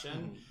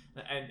depression,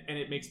 and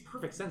it makes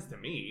perfect sense to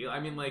me. I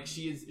mean, like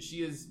she's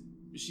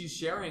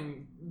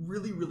sharing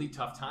really, really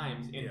tough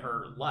times in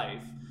her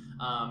life,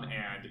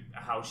 and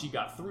how she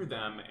got through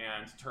them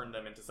and turned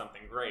them into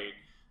something great,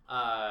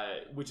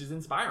 which is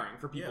inspiring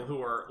for people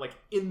who are like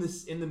in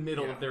the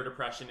middle of their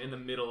depression, in the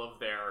middle of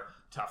their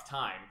tough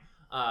time.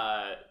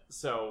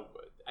 So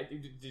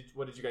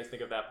what did you guys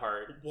think of that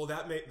part? Well,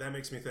 that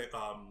makes me think.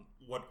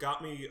 What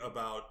got me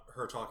about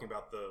her talking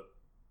about the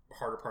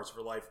harder parts of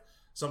her life,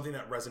 something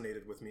that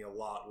resonated with me a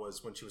lot,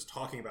 was when she was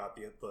talking about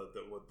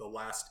the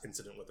last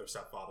incident with her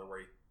stepfather where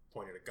he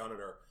pointed a gun at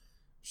her.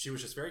 She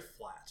was just very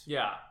flat.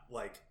 Yeah.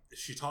 Like,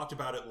 she talked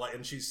about it,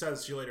 and she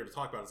later to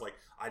talk about it, it's like,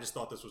 I just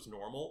thought this was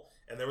normal.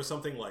 And there was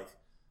something like,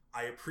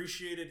 I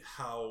appreciated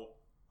how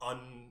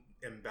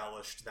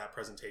unembellished that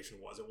presentation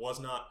was. It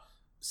was not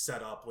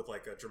set up with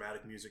like a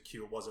dramatic music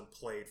cue. It wasn't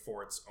played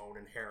for its own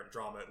inherent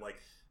drama. Like,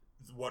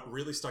 what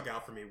really stuck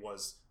out for me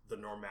was the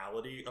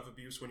normality of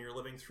abuse when you're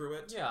living through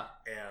it. Yeah.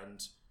 And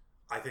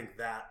I think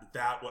that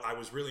I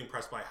was really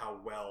impressed by how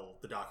well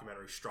the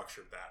documentary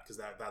structured that,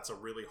 because that's a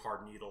really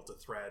hard needle to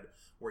thread,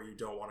 where you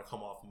don't want to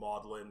come off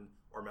maudlin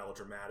or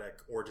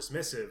melodramatic or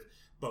dismissive.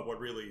 But what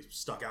really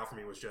stuck out for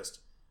me was just,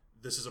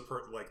 this is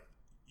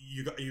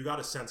you got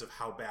a sense of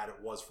how bad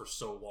it was for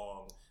so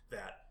long,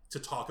 that to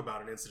talk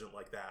about an incident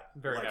like that,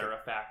 very matter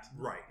of fact,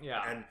 right?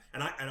 Yeah,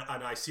 and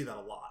I see that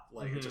a lot.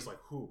 Like, it's just like,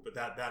 who? But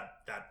that got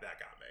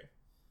me.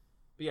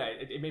 But yeah,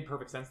 it made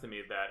perfect sense to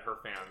me that her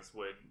fans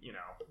would,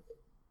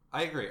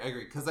 I agree.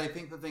 Because I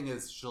think the thing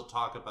is, she'll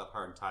talk about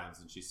hard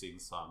times, and she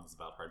sings songs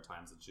about hard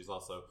times, and she's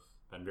also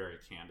been very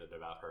candid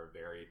about her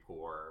very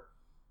poor,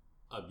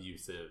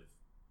 abusive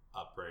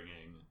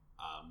upbringing.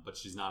 But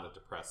she's not a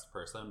depressed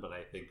person, but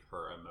I think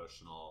her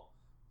emotional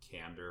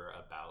candor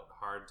about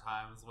hard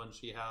times when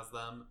she has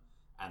them,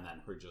 and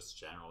then her just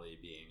generally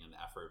being an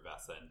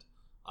effervescent,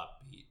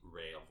 upbeat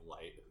ray of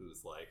light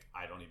who's like,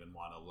 I don't even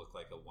want to look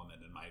like a woman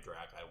in my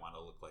drag. I want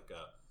to look like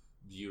a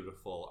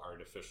beautiful,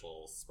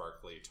 artificial,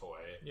 sparkly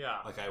toy. Yeah.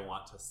 Like, I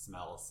want to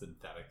smell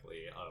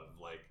synthetically of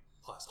like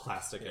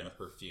plastic and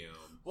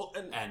perfume. Well,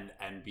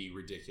 and be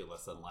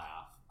ridiculous and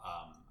laugh.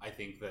 I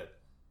think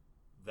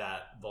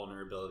that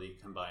vulnerability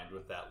combined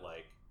with that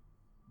like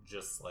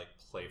just like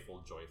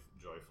playful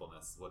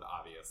joyfulness would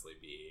obviously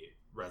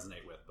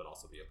resonate with, but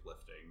also be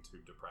uplifting to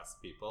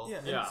depressed people.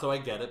 Yeah. So I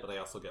get it, but I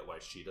also get why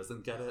she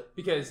doesn't get it,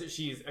 because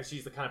she's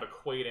the kind of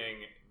equating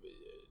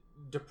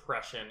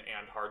depression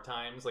and hard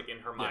times. Like, in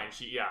her mind,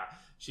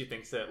 she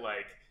thinks that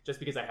like, just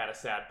because I had a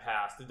sad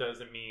past, it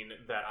doesn't mean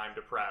that I'm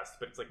depressed.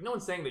 But it's like, no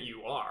one's saying that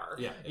you are.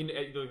 Yeah.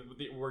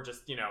 We're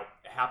just,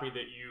 happy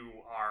that you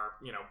are,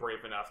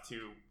 brave enough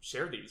to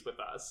share these with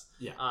us.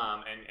 Yeah.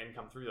 And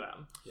come through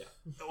them. Yeah.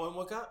 And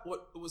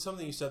what was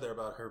something you said there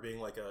about her being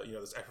like a,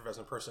 this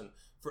effervescent person.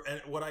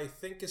 And what I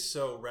think is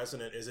so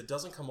resonant is it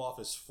doesn't come off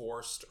as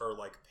forced or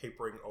like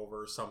papering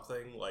over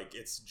something. Like,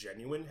 it's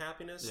genuine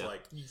happiness. Yeah.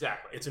 Like,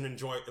 exactly. It's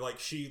like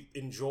she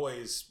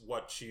enjoys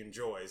what she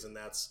enjoys, and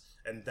that's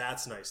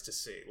nice to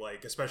see.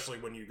 Like, especially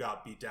when you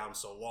got beat down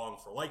so long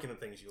for liking the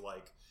things you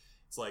like,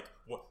 It's like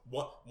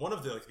one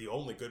of the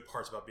only good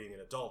parts about being an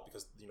adult,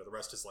 because the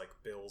rest is like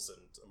bills and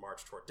a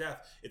march toward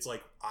death. It's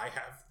like I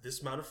have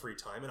this amount of free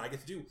time and I get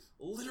to do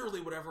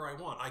literally whatever I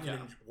want. I can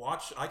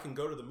watch. I can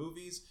go to the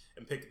movies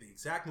and pick the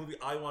exact movie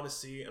I want to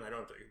see, and I don't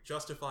have to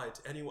justify it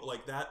to anyone.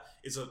 Like that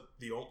is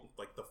the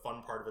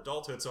fun part of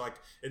adulthood. So like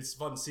it's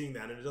fun seeing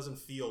that, and it doesn't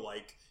feel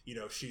like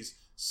she's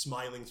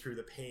smiling through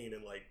the pain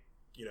and like.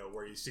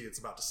 Where you see it's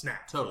about to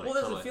snap. Totally. Well,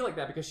 it doesn't feel like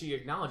that because she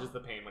acknowledges the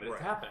pain when it's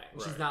happening.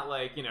 Right. She's not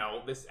like,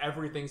 this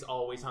everything's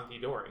always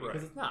hunky-dory.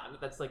 Because it's not.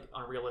 That's like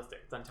unrealistic.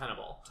 It's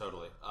untenable.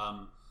 Totally.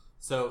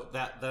 So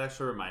that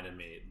actually reminded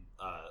me,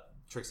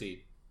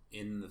 Trixie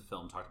in the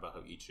film talked about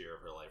how each year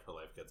of her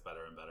life gets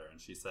better and better. And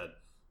she said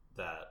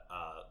that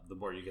the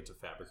more you get to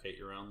fabricate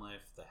your own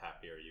life, the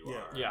happier you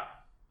are. Yeah.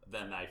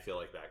 Then I feel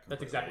like that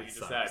that's exactly what you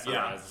just said.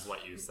 Summarizes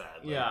what you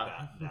said.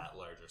 Like that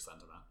larger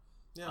sentiment.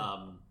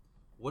 Yeah.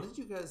 What did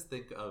you guys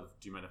think of?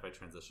 Do you mind if I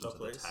transition to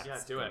the text? Yeah,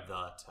 do it.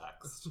 The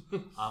text.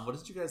 What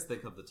did you guys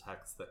think of the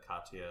text that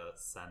Katya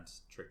sent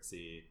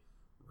Trixie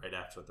right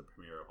after the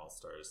premiere of All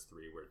Stars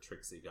 3, where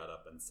Trixie got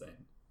up and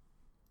sang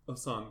a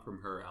song from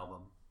her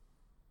album?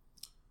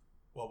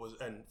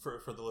 And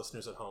for the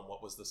listeners at home,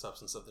 what was the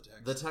substance of the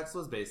text? The text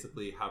was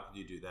basically, how could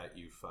you do that,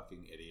 you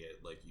fucking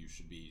idiot? Like, you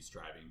should be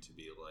striving to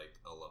be like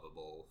a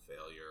lovable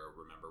failure.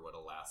 Remember what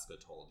Alaska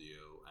told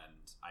you.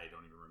 And I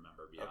don't even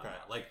remember beyond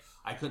that. Like,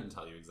 I couldn't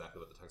tell you exactly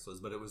what the text was,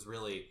 but it was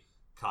really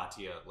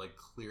Katya, like,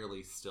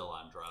 clearly still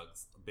on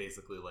drugs,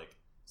 basically like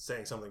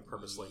saying something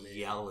purposely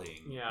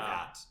yelling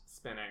at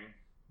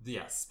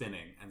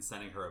spinning and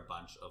sending her a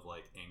bunch of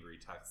like angry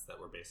texts that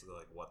were basically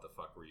like, what the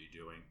fuck were you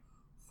doing?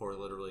 For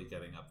literally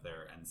getting up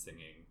there and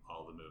singing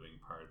all the moving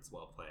parts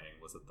while playing,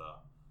 was it the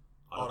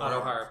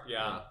auto harp?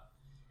 Yeah.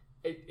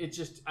 It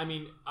just, I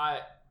mean,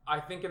 I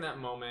think in that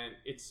moment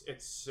it's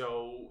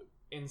so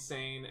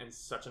insane and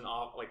such an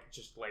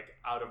just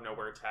out of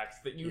nowhere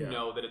text that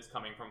know that it's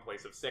coming from a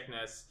place of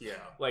sickness. Yeah.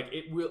 Like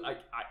it will,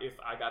 if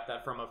I got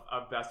that from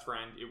a best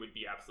friend, it would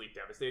be absolutely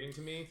devastating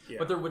to me. Yeah.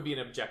 But there would be an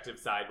objective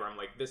side where I'm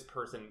like, this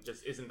person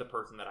just isn't the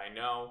person that I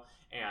know,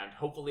 and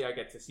hopefully I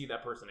get to see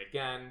that person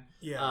again.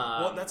 Yeah.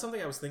 Well, that's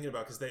something I was thinking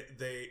about, because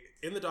they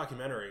in the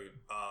documentary,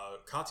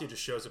 Katya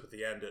just shows up at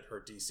the end at her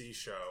DC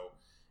show.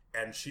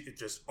 And she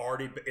just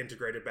already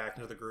integrated back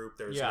into the group.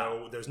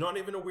 There's not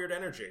even a weird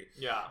energy.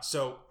 Yeah.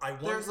 So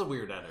there's a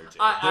weird energy.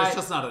 There's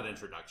just not an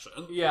introduction.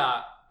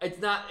 Yeah.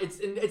 It's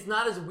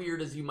not as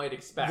weird as you might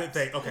expect.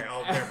 There we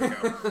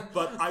go.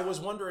 But I was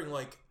wondering,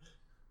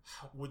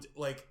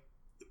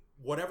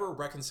 whatever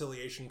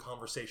reconciliation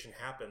conversation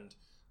happened,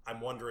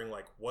 I'm wondering,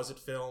 was it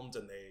filmed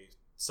and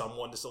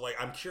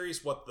I'm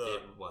curious what the...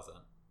 It wasn't.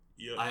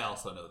 I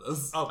also know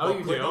this. Oh,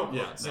 you do?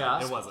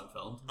 Yeah. It wasn't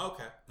filmed.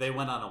 Okay. They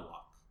went on a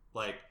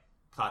walk.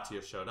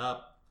 Katya showed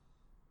up,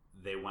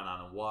 they went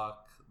on a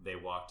walk, they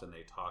walked and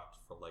they talked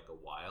for a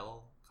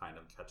while, kind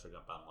of catching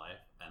up on life,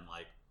 and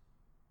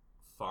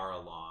far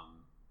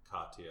along,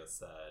 Katya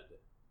said,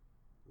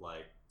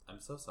 I'm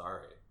so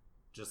sorry,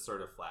 just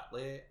sort of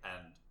flatly,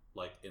 and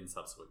in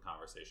subsequent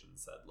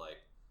conversations said,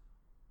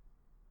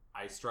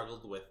 I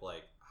struggled with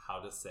how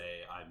to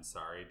say I'm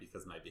sorry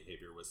because my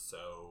behavior was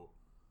so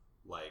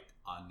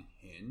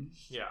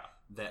unhinged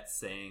that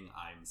saying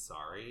I'm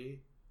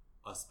sorry,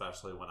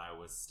 especially when I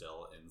was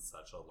still in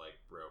such a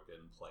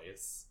broken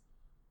place,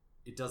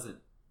 it doesn't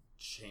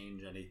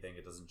change anything.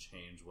 It doesn't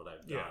change what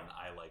I've done.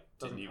 I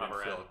didn't even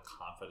feel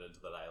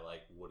confident that I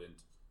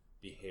wouldn't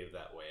behave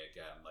that way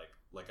again.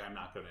 I'm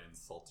not going to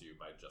insult you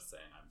by just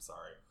saying I'm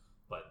sorry,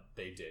 but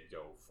they did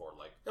go for a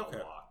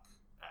walk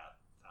at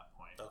that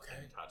point.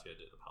 Okay. And Katya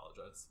did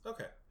apologize.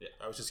 Okay. Yeah.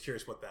 I was just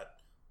curious what that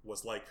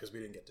was like, because we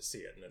didn't get to see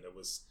it, and then it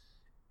was.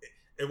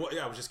 I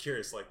was just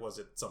curious, was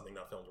it something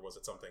not filmed, or was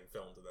it something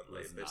filmed and then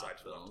they decided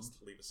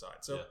to leave aside?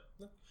 So,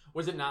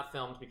 was it not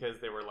filmed because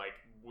they were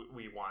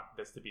we want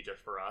this to be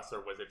just for us, or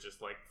was it just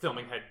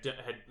filming had?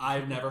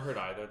 I've never heard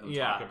either of them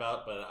talk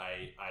about, but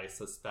I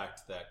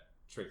suspect that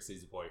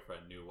Trixie's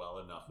boyfriend knew well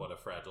enough what a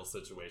fragile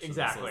situation this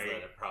was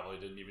that it probably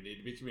didn't even need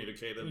to be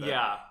communicated.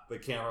 That the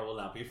camera will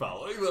not be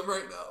following them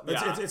right now.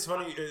 It's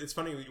funny. It's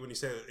funny when you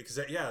say that, because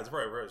it's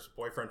right. It was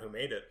boyfriend who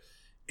made it.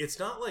 It's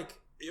not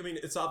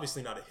it's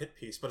obviously not a hit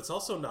piece, but it's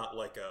also not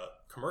a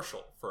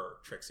commercial for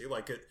Trixie.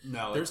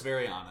 It's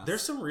very honest.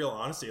 There's some real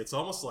honesty. It's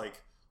almost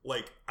like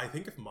I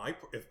think if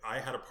I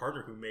had a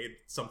partner who made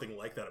something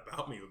like that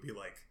about me, it would be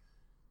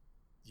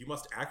you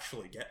must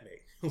actually get me,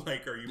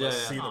 or you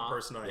must see the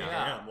person I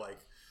am.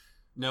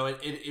 No,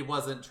 it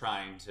wasn't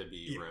trying to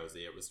be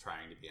rosy. It was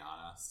trying to be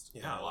honest.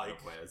 In a lot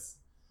of ways.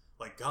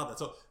 God,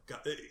 that's all. God,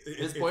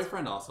 his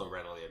boyfriend also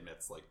readily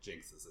admits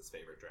Jinx is his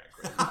favorite drag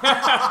queen.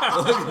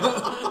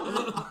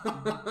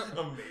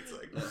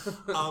 Amazing.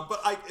 But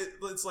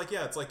it's I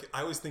always think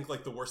I always think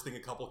the worst thing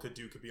a couple could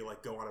do could be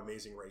go on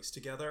Amazing Race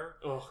together.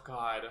 Oh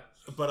God.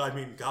 But I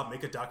mean, God,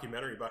 make a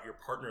documentary about your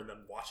partner and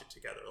then watch it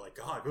together.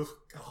 God.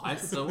 I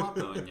still want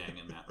Bowen Yang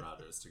and Matt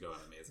Rogers to go on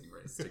Amazing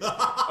Race together.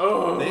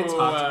 They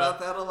talked about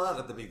that a lot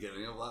at the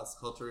beginning of Las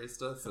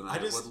Culturistas, and I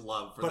would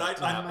love for that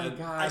to happen. Oh my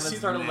God, let's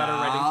start a letter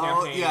writing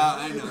campaign. Yeah,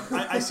 I know.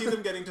 I see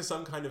them getting to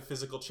some kind of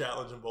physical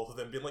challenge and both of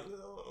them being like,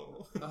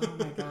 no. Oh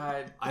my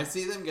god. I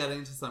see them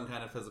getting to some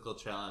kind of physical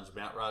challenge,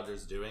 Matt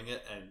Rogers doing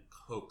it and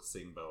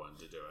coaxing Bowen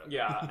to do it.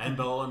 Yeah. And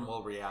Bowen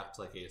will react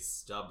like a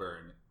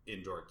stubborn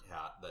indoor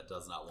cat that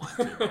does not want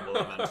to, but will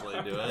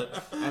eventually do it.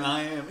 And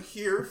I am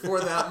here for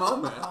that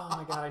moment. Oh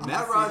my god, I need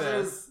Matt to see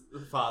Rogers'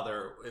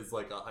 father is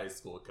like a high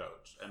school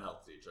coach and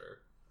health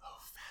teacher.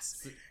 Oh,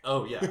 fascinating.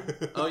 Oh yeah.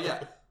 Oh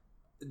yeah.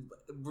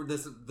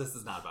 This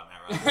is not about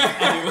Matt Rogers.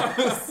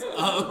 Anyways,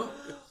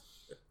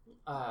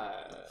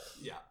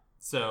 yeah.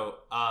 So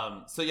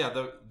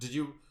yeah. Did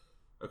you?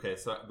 Okay,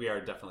 so we are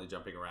definitely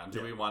jumping around.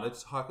 Do we want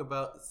to talk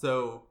about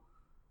so?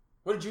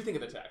 What did you think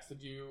of the text?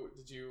 Did you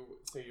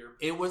say your?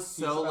 It was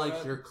so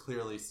like you're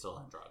clearly still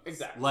on drugs.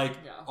 Exactly. Like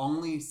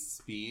only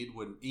speed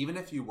would, even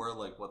if you were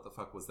like, what the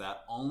fuck was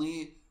that?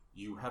 Only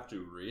you have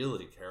to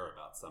really care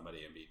about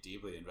somebody and be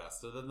deeply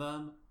invested in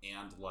them,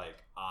 and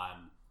like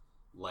on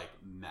like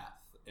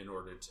meth in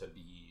order to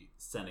be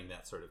sending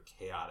that sort of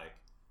chaotic,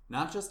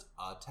 not just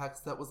a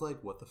text that was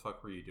like, what the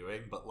fuck were you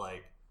doing, but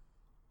like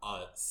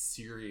a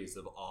series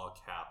of all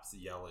caps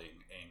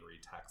yelling angry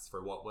texts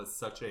for what was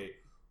such a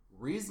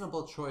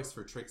reasonable choice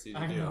for Trixie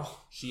to do. Know.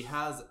 She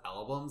has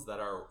albums that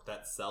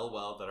sell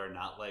well, that are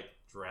not like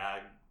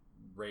drag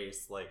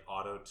race, like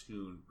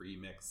auto-tune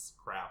remix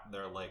crap.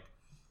 They're like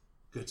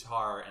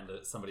guitar and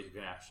somebody who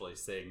can actually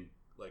sing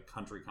like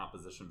country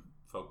composition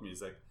folk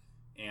music,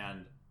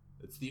 and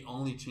it's the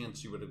only chance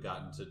she would have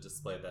gotten to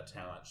display that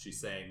talent. She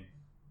sang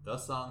the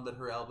song that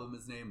her album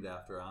is named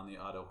after on the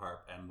auto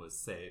harp and was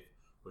safe,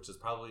 which is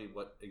probably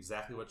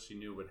exactly what she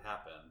knew would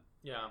happen.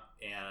 Yeah.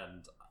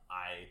 And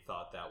I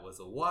thought that was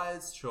a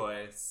wise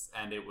choice,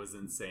 and it was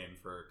insane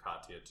for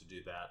Katya to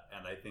do that.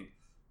 And I think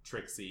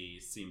Trixie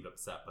seemed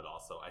upset, but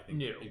also I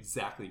think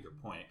exactly your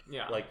point.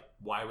 Yeah. Like,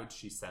 why would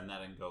she send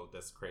that and go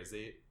this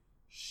crazy?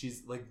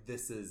 She's like,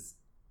 this is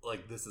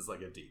like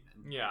a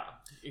demon. Yeah,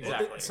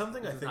 exactly. It's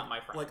something this I is think, not my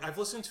friend. like, I've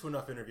listened to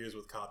enough interviews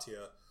with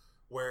Katya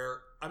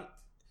where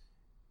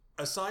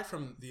aside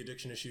from the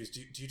addiction issues,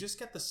 do you just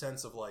get the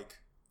sense of like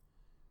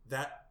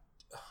that?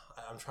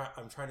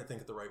 I'm trying to think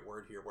of the right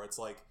word here, where it's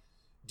like,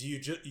 do you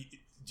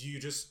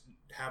just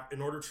have,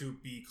 in order to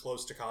be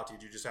close to Katya,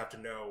 do you just have to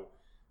know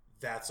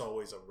that's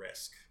always a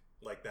risk,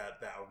 like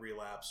that a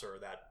relapse or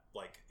that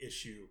like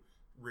issue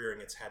rearing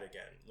its head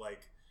again?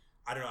 Like,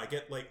 I don't know. I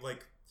get like.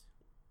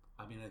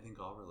 I mean, I think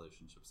all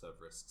relationships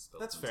have risks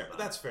built That's into fair. them.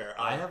 That's fair.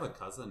 I have a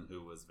cousin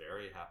who was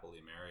very happily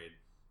married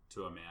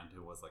to a man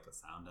who was like a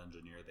sound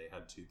engineer. They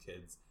had 2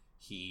 kids.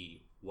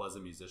 He was a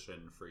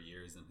musician for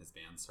years, and his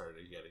band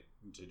started getting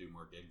to do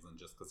more gigs. And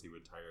just because he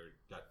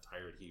got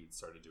tired, he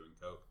started doing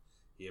coke.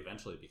 He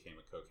eventually became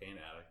a cocaine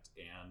addict,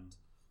 and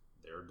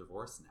they're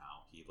divorced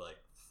now. He like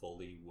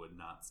fully would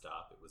not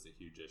stop. It was a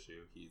huge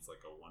issue. He's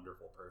like a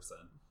wonderful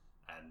person,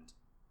 and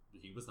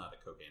he was not a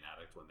cocaine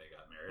addict when they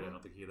got married. I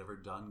don't think he had ever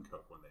done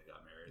coke when they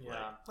got married.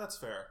 Yeah, like, that's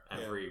fair.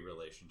 Every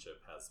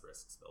relationship has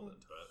risks built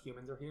into it.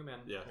 Humans are human.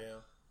 Yeah.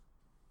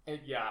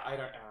 I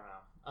don't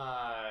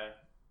know.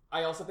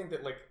 I also think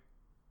that like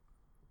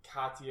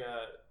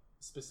Katya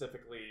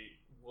specifically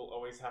will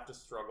always have to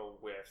struggle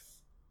with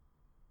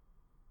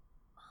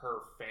her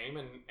fame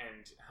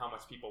and how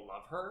much people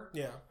love her.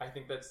 Yeah. I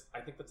think that's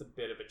a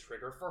bit of a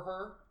trigger for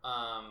her.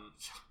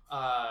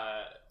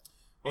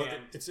 Well,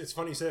 it's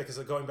funny you say that, because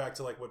going back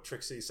to like what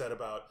Trixie said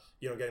about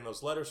getting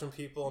those letters from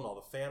people and all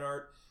the fan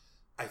art,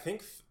 I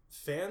think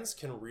fans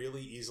can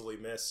really easily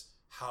miss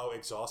how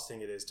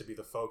exhausting it is to be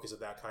the focus of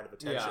that kind of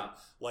attention. Yeah.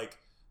 Like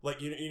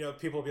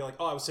people will be like,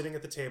 oh, I was sitting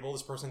at the table,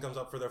 this person comes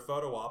up for their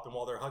photo op, and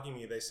while they're hugging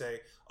me, they say,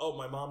 oh,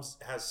 my mom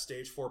has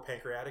stage 4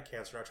 pancreatic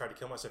cancer and I tried to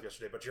kill myself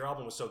yesterday, but your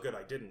album was so good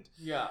I didn't.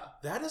 Yeah.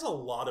 That is a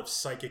lot of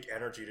psychic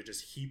energy to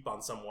just heap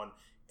on someone.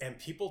 And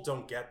people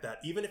don't get that.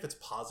 Even if it's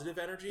positive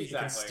energy, It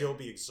can still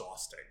be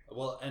exhausting.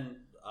 Well, and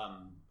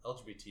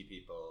LGBT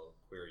people,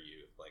 queer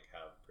youth, like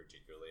have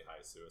particularly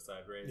high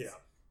suicide rates. Yeah.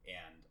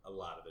 And a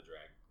lot of the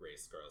drag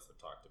race girls have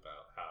talked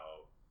about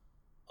how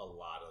a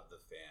lot of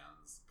the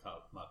fans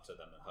come up to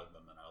them and hug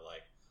them and are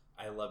like,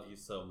 I love you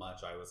so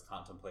much. I was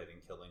contemplating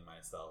killing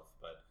myself,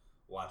 but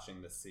watching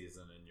this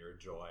season and your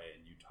joy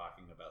and you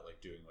talking about like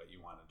doing what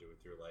you want to do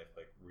with your life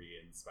like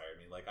re-inspired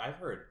me. Like I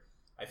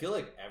feel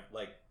like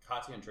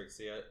Katya and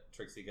Trixie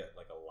get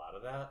like a lot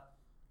of that,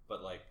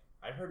 but like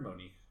I've heard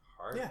Monique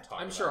Hart talk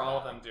I'm about sure all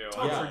that. of them do.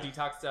 I'm sure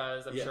Detox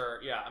does. I'm sure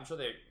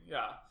they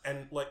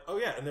And like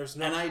and there's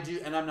no, and I do,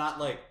 and I'm not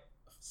like,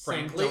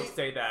 frankly, don't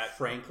say that.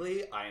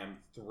 Frankly, I am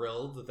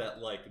thrilled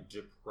that like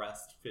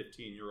depressed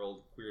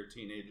 15-year-old queer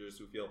teenagers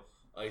who feel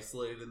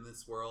isolated in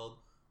this world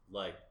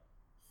like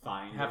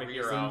find have a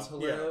reason hero to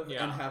live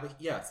and have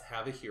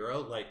a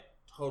hero. Like,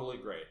 totally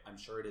great. I'm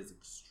sure it is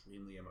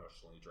extremely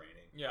emotionally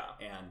draining. Yeah.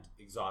 And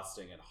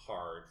exhausting and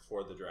hard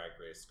for the Drag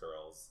Race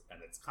girls.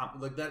 And it's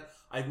like that.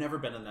 I've never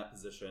been in that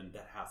position.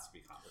 That has to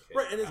be complicated.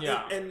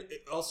 Right. And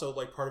also,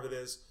 like, part of it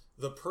is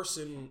the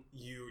person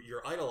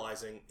you're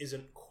idolizing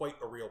isn't quite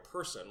a real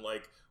person.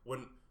 Like,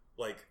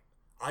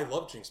 I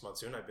love Jinx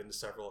Monsoon. I've been to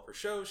several of her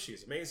shows.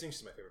 She's amazing.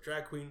 She's my favorite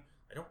drag queen.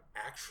 I don't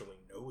actually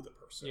know the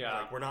person.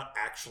 Yeah. Like, we're not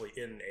actually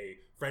in a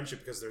friendship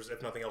because there's,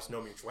 if nothing else,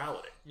 no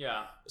mutuality.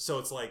 Yeah. So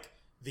it's like,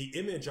 the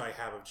image I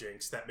have of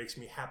Jinx that makes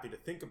me happy to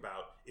think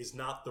about is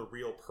not the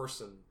real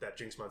person that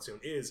Jinx Monsoon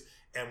is.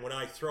 And when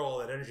I throw all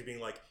that energy being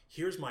like,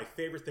 here's my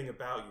favorite thing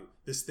about you,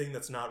 this thing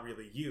that's not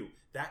really you,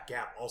 that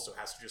gap also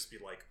has to just be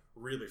like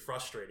really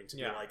frustrating to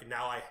be like,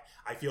 now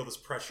I feel this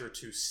pressure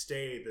to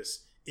stay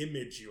this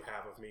image you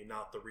have of me,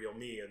 not the real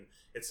me. And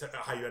it's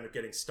how you end up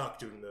getting stuck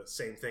doing the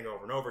same thing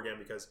over and over again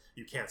because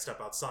you can't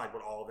step outside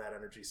what all of that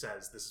energy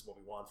says. This is what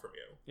we want from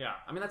you. Yeah.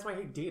 I mean, that's why I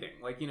hate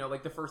dating. Like, you know,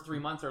 like the first 3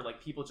 months are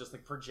like people just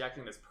like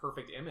projecting this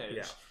perfect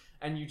image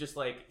and you just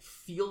like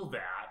feel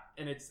that.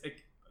 And it's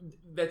like,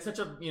 that's such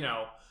a, you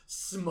know,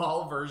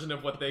 small version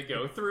of what they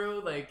go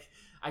through. Like,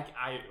 I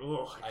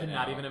could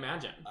not even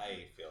imagine.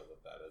 I feel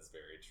that is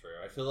very true.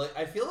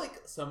 I feel like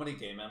so many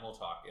gay men will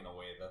talk in a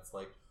way that's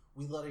like,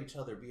 we let each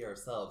other be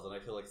ourselves, and I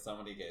feel like so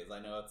many gays, I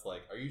know it's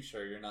like, are you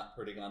sure you're not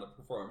putting on a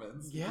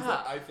performance? Yeah.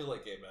 Because I feel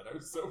like gay men are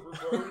so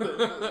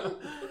performative.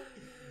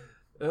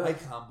 I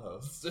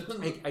compost.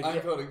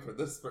 I'm voting for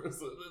this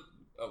person.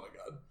 Oh my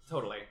god.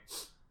 Totally.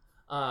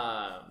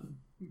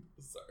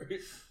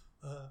 Sorry.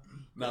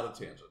 Not a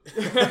tangent.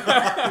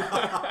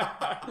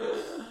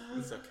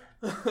 It's okay.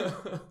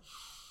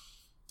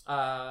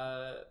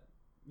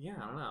 Yeah,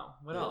 I don't know.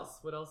 What else?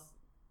 What else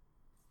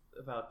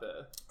about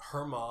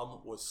her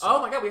mom was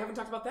oh my god, we haven't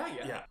talked about that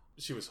yet. Yeah,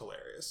 she was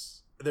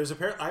hilarious. There's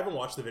I haven't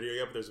watched the video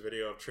yet, but there's a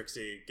video of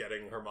Trixie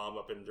getting her mom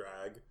up in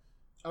drag.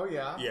 Oh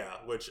yeah? Yeah,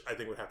 which I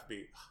think would have to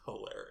be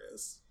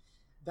hilarious.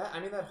 That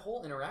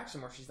whole interaction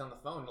where she's on the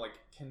phone, like,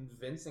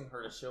 convincing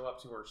her to show up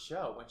to her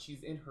show when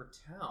she's in her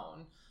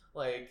town,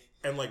 like...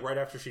 And, like, right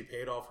after she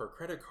paid off her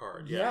credit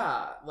card.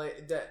 Yeah,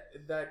 like,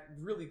 that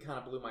really kind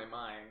of blew my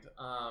mind.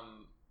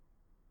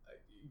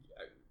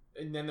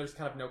 And then there's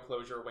kind of no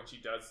closure when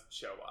she does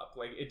show up.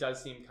 Like, it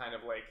does seem kind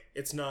of like...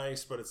 It's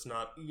nice, but it's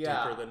not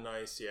deeper than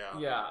nice,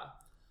 Yeah.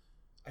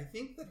 I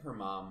think that her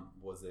mom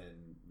was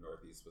in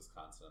Northeast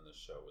Wisconsin and the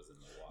show was in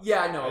Milwaukee.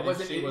 Yeah, no, it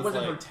wasn't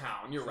like, her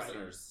town. You're right. It was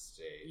in her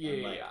state.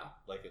 Yeah,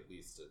 like at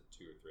least a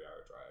 2 or 3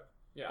 hour drive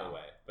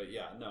away. But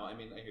yeah, no, I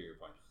mean, I hear your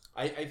point.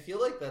 I feel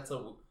like that's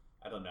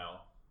I don't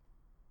know.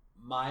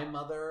 My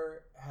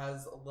mother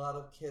has a lot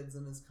of kids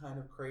and is kind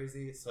of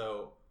crazy.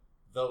 So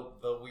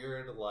the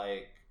weird,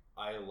 like,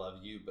 I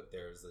love you, but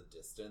there's a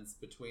distance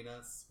between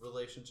us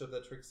relationship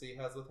that Trixie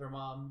has with her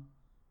mom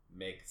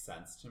makes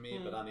sense to me.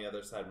 But on the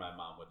other side, my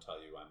mom would tell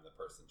you I'm the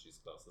person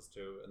she's closest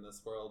to in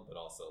this world, but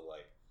also,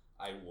 like,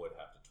 I would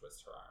have to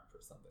twist her arm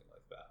for something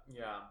like that.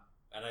 Yeah.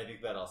 And I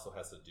think that also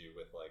has to do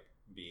with, like,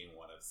 being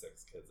one of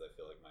 6 kids. I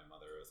feel like my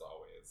mother is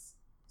always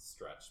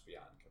stretched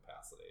beyond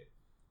capacity.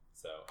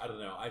 So, I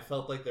don't know. I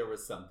felt like there was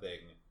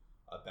something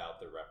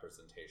about the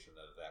representation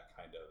of that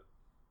kind of,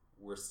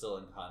 we're still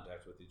in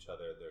contact with each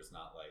other. There's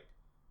not, like,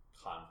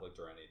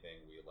 conflict or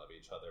anything. We love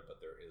each other,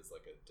 but there is,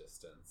 like, a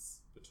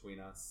distance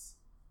between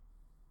us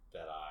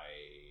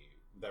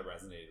that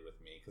resonated with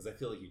me, because I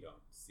feel like you don't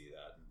see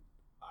that, and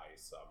I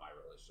saw my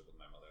relationship with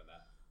my mother in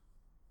that.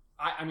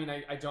 I mean,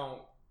 I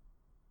don't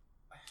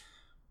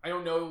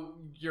know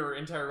your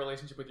entire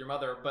relationship with your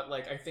mother, but,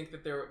 like, I think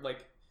that they're,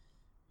 like,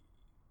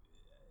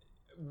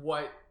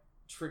 what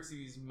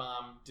Trixie's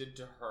mom did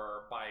to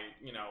her by,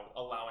 you know,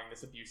 allowing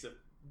this abusive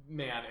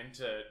man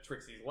into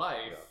Trixie's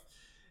life.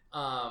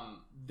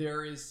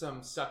 There is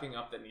some sucking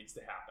up that needs to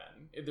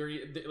happen.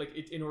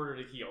 In order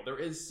to heal, there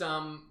is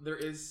some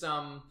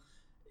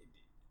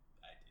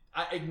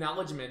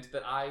acknowledgement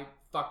that I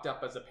fucked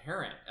up as a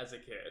parent, as a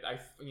kid. And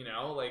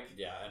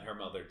her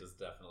mother does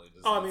definitely.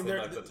 Like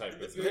the type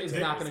is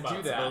not going to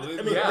do that.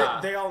 I mean,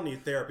 they all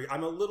need therapy.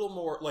 I'm a little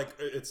more like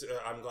it's.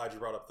 I'm glad you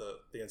brought up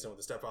the incident with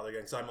the stepfather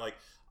again, because I'm like,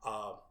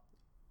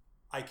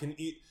 I can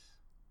eat.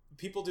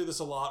 People do this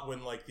a lot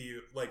when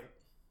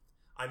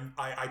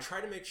I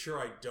try to make sure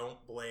I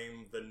don't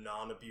blame the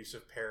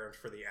non-abusive parent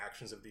for the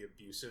actions of the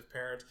abusive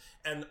parent.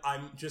 And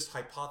I'm just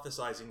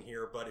hypothesizing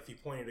here, but if he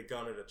pointed a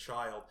gun at a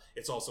child,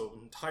 it's also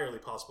entirely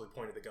possibly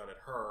pointed the gun at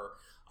her.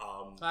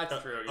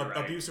 That's true. You're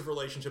right. Abusive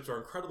relationships are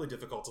incredibly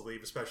difficult to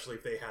leave, especially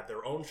if they had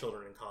their own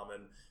children in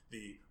common.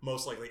 The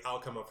most likely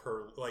outcome of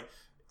her... Like,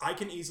 I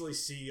can easily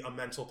see a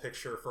mental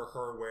picture for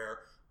her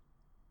where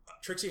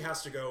Trixie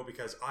has to go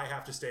because I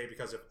have to stay,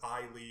 because if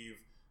I leave...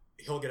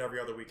 he'll get every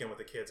other weekend with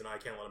the kids, and I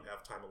can't let him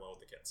have time alone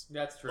with the kids.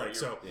 That's true.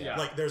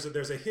 Like,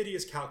 there's a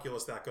hideous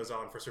calculus that goes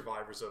on for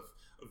survivors of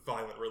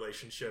violent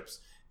relationships,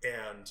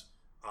 and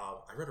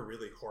I read a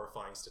really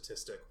horrifying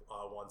statistic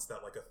once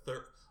that like a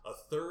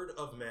third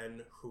of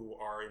men who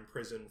are in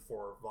prison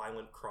for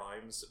violent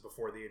crimes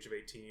before the age of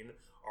 18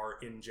 are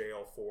in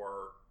jail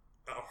for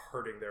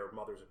hurting their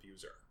mother's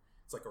abuser.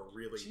 It's like a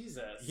really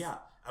Jesus. Yeah,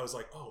 I was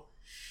like, oh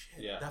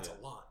shit, that's a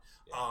lot.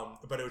 Yeah.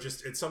 But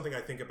it's something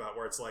I think about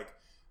where it's like,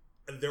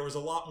 there was a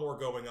lot more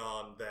going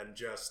on than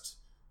just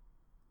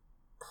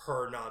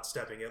her not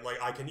stepping in.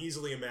 Like, I can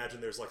easily imagine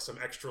there's like some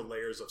extra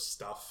layers of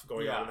stuff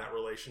going on in that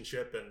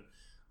relationship, and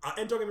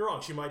don't get me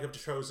wrong, she may have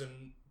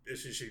chosen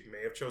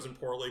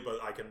poorly, but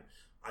I can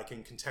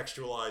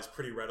contextualize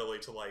pretty readily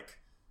to like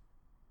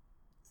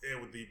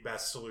the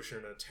best solution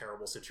in a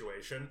terrible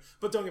situation.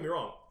 But don't get me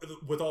wrong,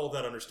 with all of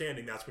that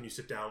understanding, that's when you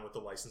sit down with the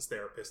licensed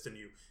therapist and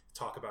you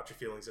talk about your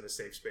feelings in a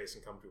safe space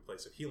and come to a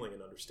place of healing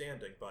and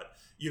understanding. But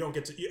you don't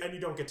get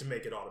to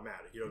make it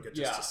automatic. You don't get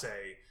just to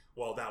say,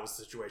 well, that was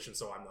the situation,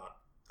 so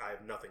I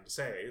have nothing to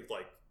say.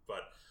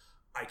 But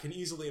I can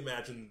easily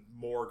imagine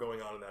more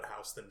going on in that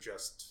house than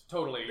just...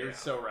 Totally, you're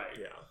so right.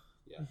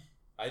 Yeah.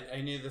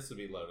 I knew this would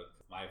be loaded.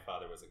 My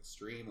father was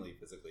extremely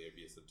physically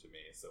abusive to me,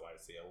 so I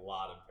see a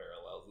lot of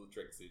parallels with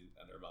Trixie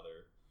and her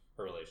mother,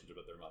 her relationship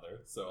with her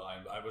mother. So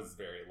I was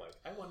very like,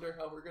 I wonder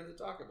how we're going to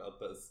talk about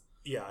this.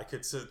 Yeah, I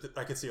could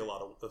see a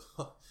lot of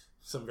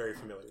some very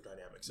familiar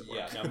dynamics at work.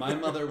 Yeah, no, my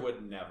mother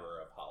would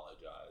never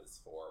apologize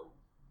for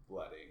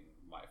letting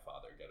my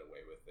father get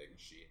away with things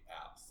she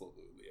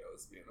absolutely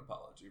owes me an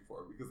apology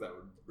for, because that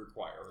would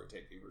require her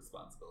taking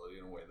responsibility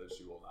in a way that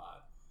she will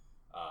not.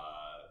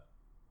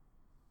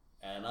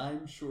 And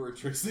I'm sure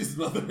Trixie's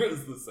mother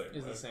is the same way.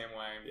 Is the same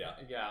way. Yeah.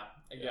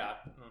 Yeah,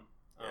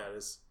 it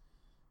is.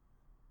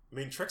 I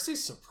mean,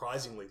 Trixie's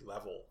surprisingly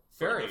level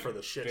for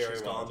the shit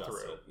she's gone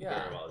through.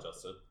 Yeah. Very well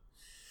adjusted.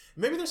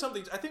 Maybe there's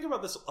something... I think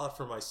about this a lot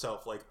for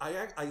myself. Like,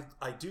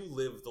 I do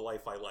live the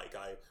life I like.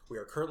 We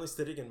are currently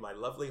sitting in my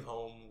lovely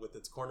home with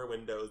its corner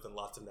windows and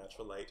lots of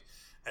natural light.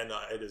 And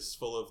it is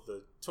full of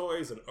the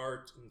toys and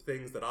art and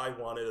things that I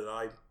wanted and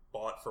I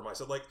bought for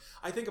myself. Like,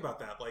 I think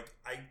about that. Like,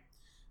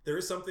 there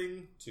is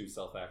something... to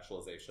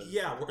self-actualization.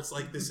 Yeah, where it's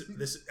like this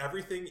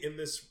everything in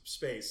this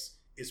space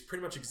is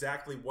pretty much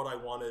exactly what I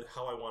wanted,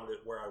 how I wanted it,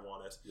 where I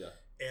want it. Yeah.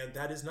 And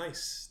that is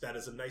nice. That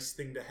is a nice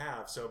thing to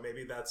have. So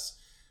maybe that's...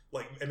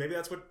 and maybe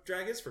that's what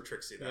drag is for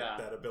Trixie.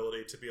 That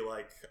ability to be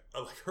like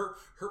her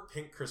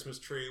pink Christmas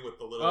tree with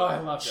the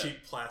little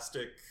cheap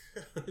plastic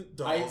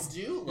dolls. I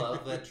do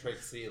love that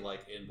Trixie,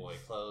 like, in boy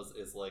clothes,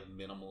 is like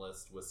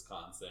minimalist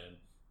Wisconsin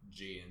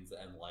jeans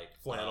and like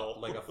flannel,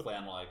 like a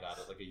flannel I got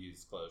at like a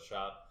used clothes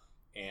shop,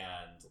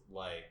 and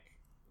like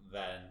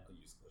then a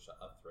used clothes shop,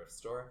 a thrift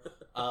store,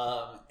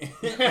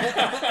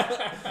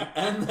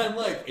 and then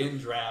like in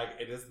drag,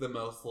 it is the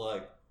most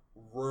like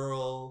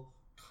rural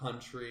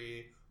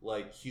country,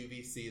 like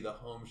QVC, the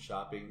Home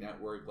Shopping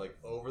Network, like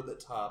over the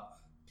top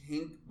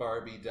pink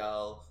Barbie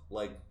doll,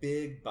 like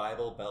big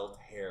Bible belt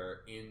hair,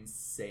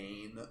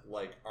 insane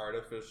like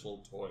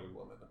artificial toy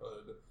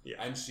womanhood. Yeah.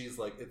 And she's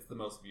like, it's the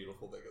most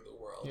beautiful thing in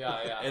the world.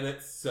 Yeah. And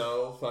it's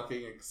so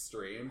fucking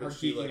extreme. Her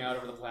geeking out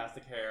over the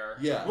plastic hair.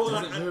 Yeah. Well,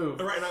 doesn't move.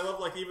 Right, and I love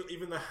like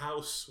even the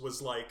house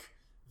was like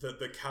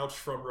the couch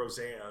from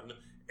Roseanne,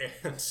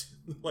 and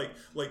like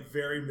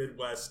very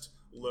Midwest,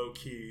 low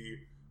key,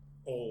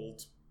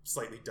 old,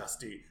 slightly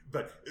dusty,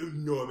 but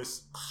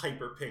enormous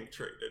hyper pink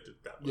tree.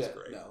 That was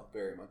great. No,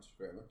 very much.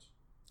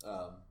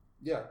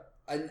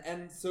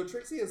 And so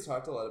Trixie has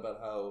talked a lot about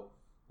how,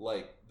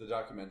 like, the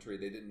documentary,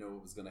 they didn't know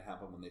what was going to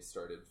happen when they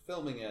started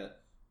filming it,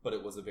 but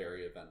it was a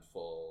very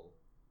eventful,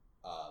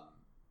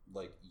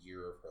 like,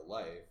 year of her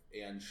life,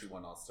 and she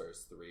won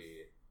All-Stars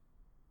 3,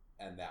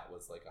 and that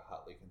was, like, a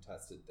hotly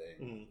contested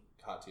thing.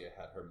 Katya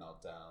had her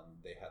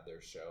meltdown, they had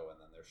their show, and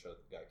then their show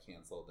got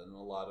canceled, and in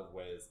a lot of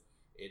ways,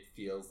 it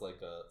feels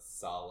like a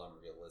solemn,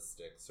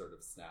 realistic sort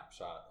of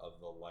snapshot of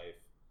the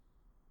life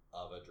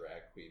of a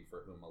drag queen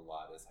for whom a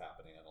lot is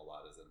happening and a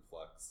lot is in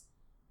flux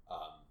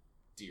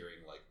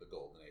during like the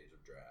golden age of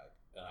drag.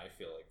 And I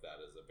feel like that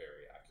is a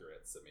very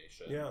accurate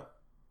summation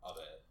of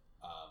it.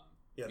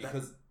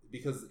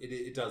 Because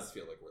it does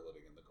feel like we're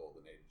living in the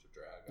golden age of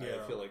drag.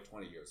 I feel like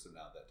 20 years from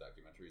now that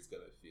documentary is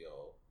going to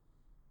feel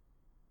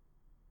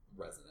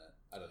resonant.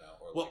 I don't know.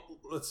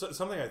 Or it's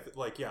something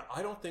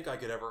I don't think I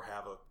could ever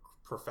have a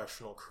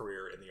professional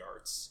career in the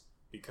arts,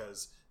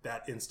 because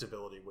that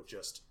instability would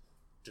just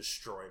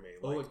destroy me.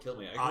 It would kill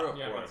me. I grew up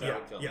poor. That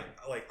would kill me.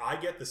 Like, I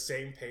get the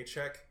same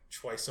paycheck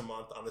twice a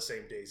month on the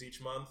same days each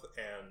month,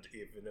 and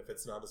even if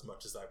it's not as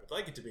much as I would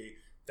like it to be,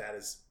 that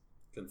is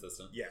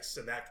consistent. Yes,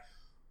 and that,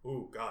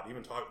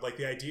 even talk like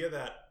the idea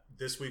that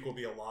this week will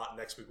be a lot,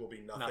 next week will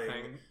be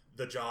nothing.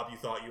 The job you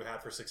thought you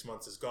had for 6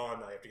 months is gone.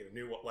 Now you have to get a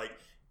new one. Like,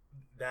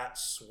 that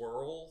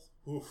swirl.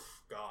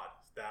 God,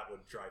 that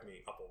would drive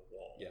me up a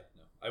wall. Yeah,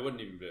 no, I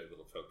wouldn't even be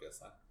able to focus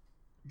on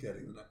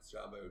getting the next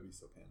job. I would be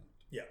so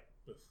panicked. Yeah.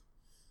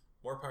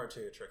 More power to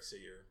you, Trixie.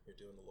 You're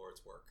doing the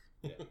Lord's work.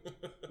 Yeah.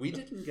 We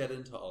didn't get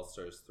into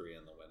All-Stars 3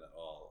 and the win at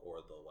all,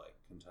 or the like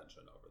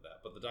contention over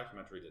that. But the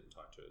documentary didn't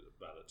talk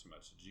about it too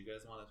much. Did you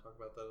guys want to talk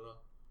about that at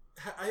all?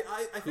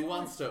 I think who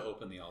wants to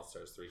open the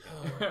All-Stars 3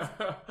 can?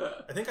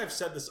 I think I've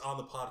said this on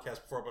the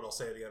podcast before, but I'll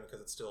say it again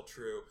because it's still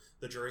true.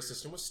 The jury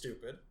system was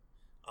stupid.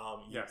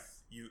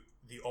 Yes.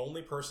 The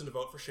only person to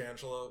vote for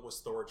Shangela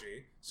was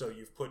Thorgy, so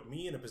you've put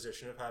me in a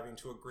position of having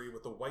to agree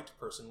with a white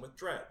person with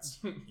dreads.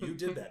 You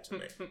did that to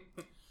me.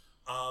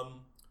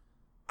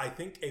 I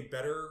think a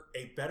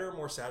better,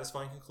 more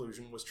satisfying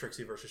conclusion was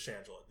Trixie versus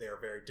Shangela. They are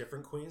very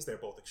different queens. They're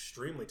both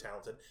extremely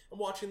talented, and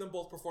watching them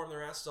both perform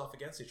their asses off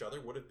against each other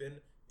would have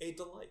been a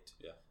delight.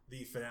 Yeah.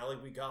 The finale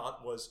we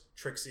got was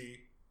Trixie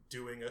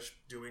doing a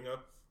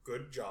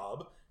good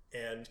job,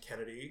 and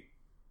Kennedy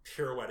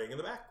pirouetting in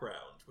the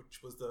background,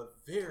 which was the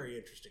very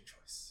interesting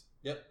choice.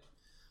 Yep.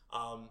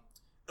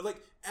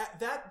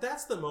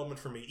 That's the moment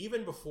for me.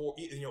 Even before,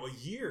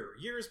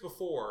 years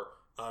before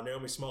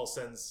Naomi Smalls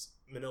sends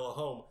Manila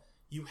home,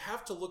 you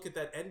have to look at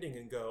that ending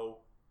and go,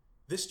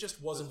 this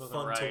just wasn't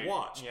fun right. to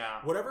watch. Yeah.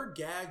 Whatever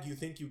gag you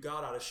think you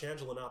got out of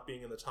Shangela not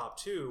being in the top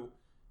 2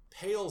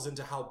 pales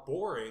into how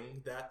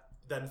boring that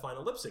then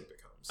final lip sync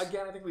becomes.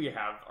 Again, I think we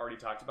have already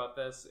talked about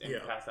this in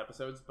past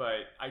episodes,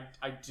 but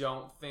I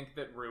don't think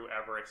that Rue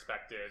ever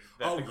expected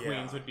that the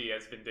queens would be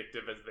as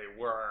vindictive as they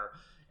were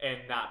and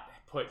not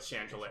put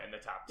Shangela in the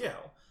top 2. Yeah.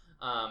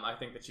 I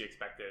think that she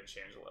expected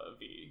Shangela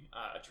v.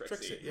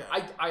 Trixie. Yeah.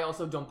 I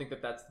also don't think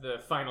that that's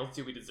the final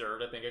 2 we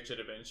deserved. I think it should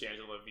have been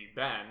Shangela v.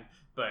 Ben,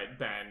 but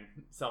Ben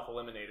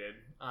self-eliminated.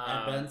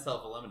 And Ben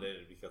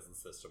self-eliminated because the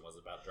system was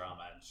about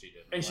drama, and she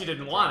didn't. And she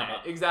didn't want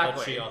it,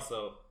 exactly. But she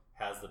also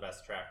has the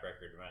best track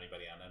record of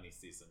anybody on any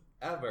season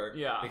ever,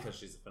 because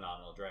she's a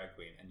phenomenal drag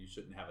queen, and you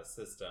shouldn't have a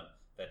system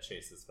that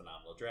chases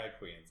phenomenal drag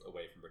queens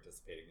away from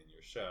participating in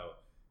your show.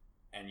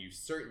 And you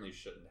certainly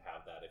shouldn't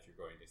have that if you're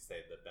going to say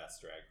the best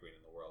drag queen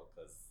in the world,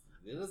 because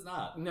it is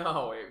not.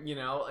 No,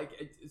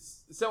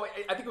 so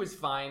I think it was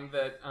fine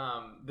that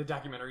the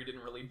documentary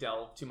didn't really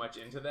delve too much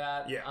into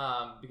that.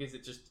 Yeah. Because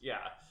it just, it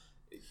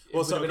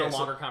would have been a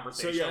longer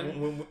conversation. So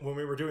yeah, when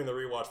we were doing the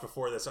rewatch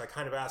before this, I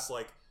kind of asked,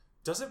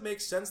 does it make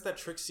sense that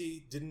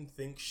Trixie didn't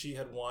think she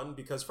had won?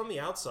 Because from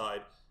the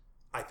outside,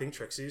 I think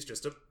Trixie's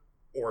just a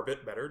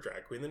orbit better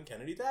drag queen than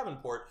Kennedy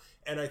Davenport,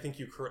 and I think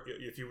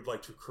if you would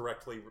like to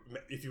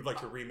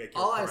remake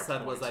your all I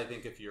said was I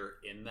think if you're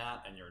in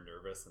that and you're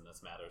nervous and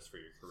this matters for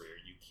your career,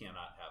 you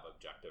cannot have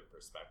objective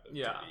perspective.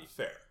 To be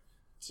fair.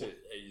 So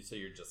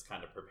you're just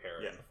kind of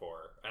preparing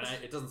for, and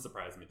it doesn't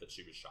surprise me that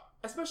she was shocked,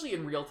 especially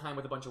in real time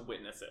with a bunch of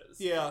witnesses.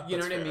 Yeah, you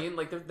know what I mean.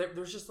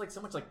 There's just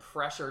so much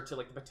pressure to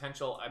the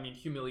potential.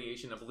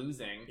 humiliation of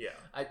losing. Yeah,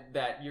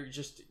 that you're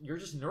just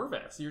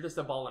nervous. You're just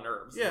a ball of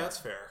nerves. Yeah, that's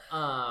fair.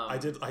 I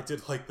did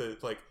like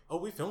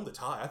we filmed a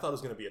tie. I thought it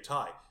was going to be a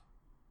tie.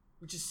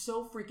 Which is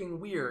so freaking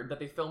weird that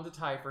they filmed a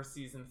tie for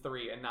season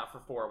 3 and not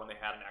for 4 when they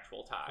had an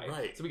actual tie.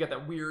 Right. So we got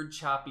that weird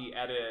choppy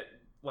edit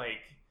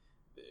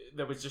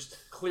that was just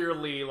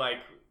clearly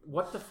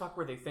what the fuck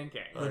were they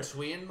thinking? Right.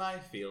 Between my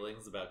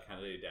feelings about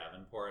Kennedy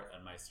Davenport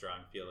and my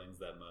strong feelings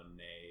that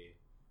Monet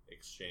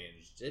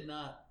Exchange did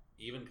not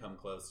even come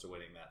close to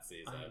winning that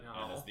season,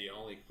 and is the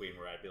only queen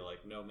where I'd be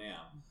like, no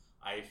ma'am.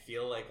 I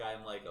feel like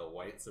I'm a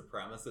white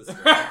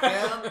supremacist drag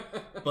fan,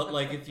 but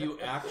if you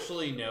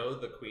actually know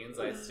the queens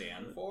I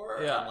stand for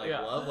and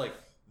love,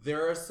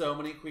 there are so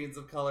many queens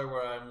of color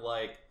where I'm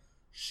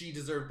she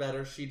deserved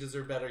better,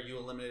 you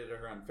eliminated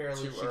her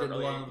unfairly, she didn't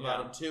belong on the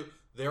bottom too.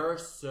 There are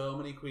so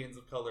many queens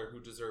of color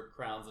who deserve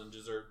crowns and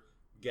deserve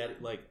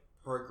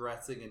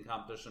progressing in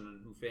competition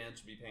and who fans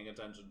should be paying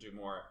attention to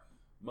more.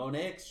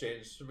 Monet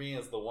Exchange to me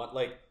is the one,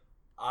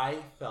 I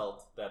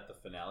felt that the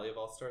finale of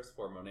All Stars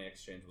 4, Monet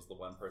Exchange, was the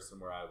one person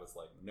where I was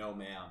no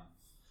ma'am,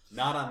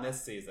 not on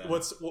this season.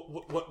 What's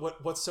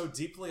so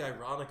deeply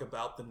ironic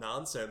about the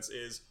nonsense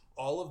is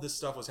all of this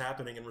stuff was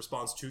happening in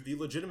response to the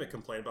legitimate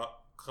complaint about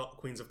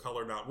queens of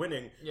color not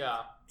winning.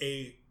 Yeah.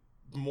 A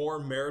more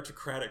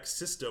meritocratic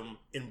system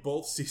in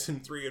both season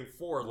 3 and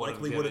 4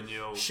 likely would have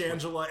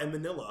Shangela and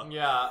Manila.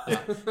 Yeah.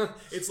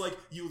 It's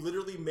you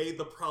literally made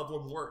the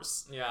problem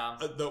worse. Yeah.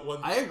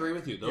 I agree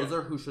with you. Those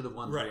are who should have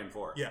won 3 and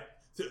 4. Yeah.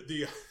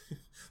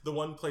 The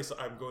one place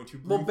I'm going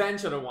to... Well, Ben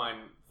should have won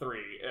 3,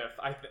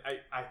 I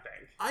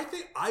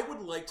think. I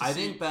would like to I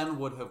think Ben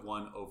would have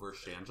won over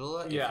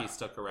Shangela if he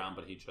stuck around,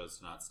 but he chose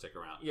to not stick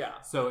around.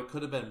 Yeah. So it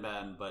could have been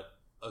Ben, but...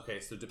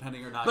 Okay, so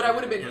depending or not... But I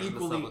would have been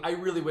equally... I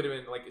really would have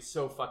been,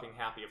 so fucking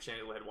happy if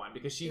Shangela had won,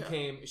 because she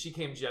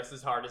came just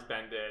as hard as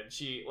Ben did.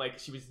 She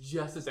was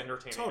just as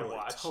entertaining to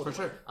watch. Totally.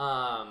 For sure.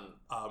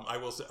 I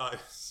will say...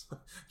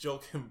 Joel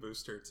Kim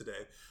Booster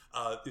today.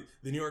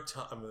 The New York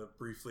Times... I'm going to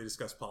briefly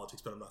discuss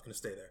politics, but I'm not going to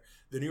stay there.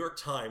 The New York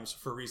Times,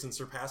 for reasons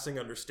surpassing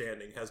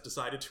understanding, has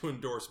decided to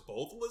endorse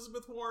both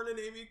Elizabeth Warren and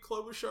Amy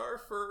Klobuchar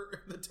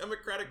for the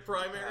Democratic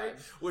primary,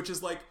 which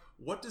is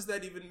what does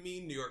that even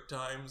mean, New York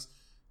Times?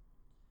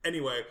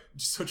 Anyway,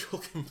 so Joel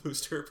Kim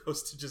Booster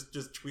posted just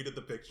tweeted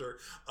the picture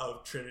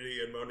of Trinity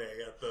and Monet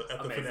at the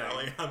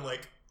finale. I'm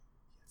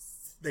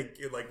yes, thank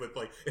you.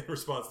 In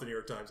response to the New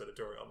York Times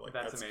editorial, I'm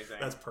that's amazing.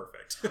 That's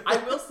perfect. I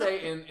will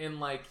say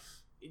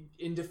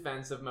in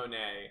defense of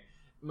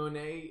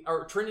Monet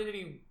or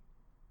Trinity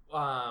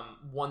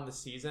won the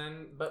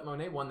season, but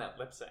Monet won that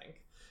lip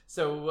sync.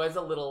 So it was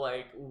a little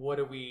what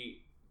do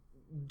we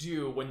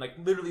do when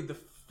literally the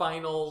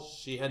final...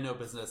 She had no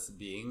business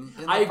being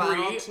in the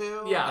final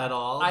 2 at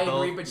all. I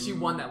agree, but she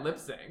won that lip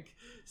sync.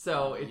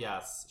 So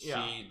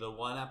the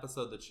one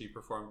episode that she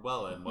performed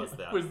well in was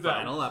that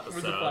final episode.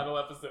 Was the final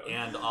episode.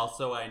 And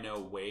also I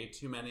know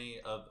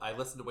I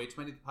listened to way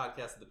too many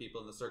podcasts of the people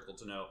in the circle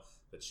to know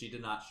that she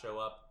did not show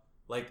up.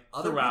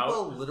 Other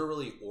people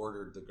literally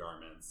ordered the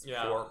garments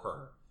for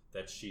her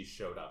that she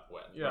showed up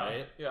with,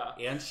 right? Yeah.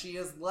 And she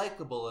is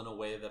likable in a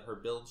way that her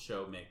build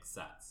show makes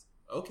sense.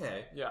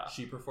 okay, yeah,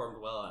 she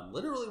performed well on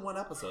literally one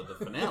episode, the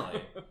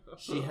finale.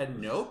 She had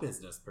no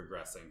business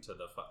progressing to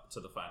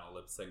the final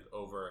lip sync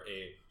over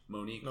a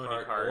Monique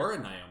Hart or a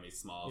Naomi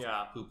Smalls,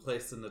 who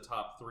placed in the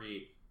top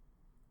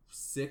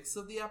 6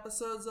 of the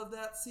episodes of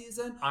that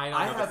season.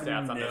 I have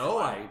no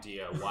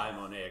idea why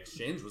Monet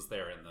Exchange was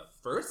there in the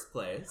first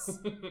place,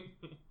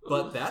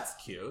 but that's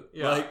cute.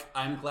 Like,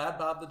 I'm glad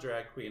Bob the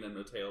Drag Queen and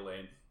Mateo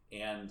Lane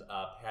and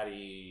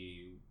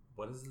Patty,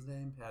 what is his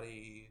name?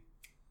 Patty,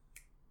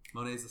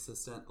 Monet's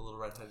assistant, the little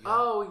redhead guy.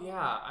 Oh,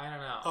 yeah. I don't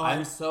know.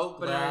 I'm so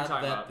glad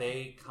that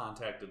they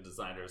contacted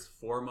designers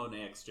for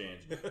Monet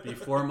Exchange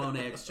before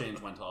Monet Exchange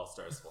went to All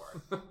Stars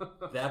 4.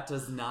 That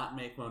does not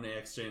make Monet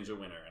Exchange a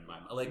winner in my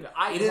mind. Like,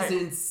 it is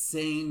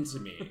insane to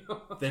me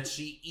that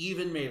she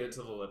even made it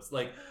to the lips.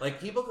 Like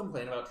people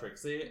complain about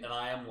Trixie, and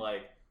I am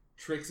like,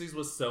 Trixie's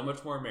was so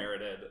much more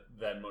merited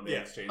than Monet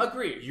Exchange.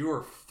 Agreed. You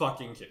are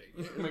fucking kidding.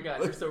 Oh my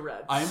god, you're so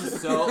red. I'm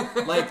so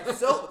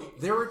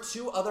there were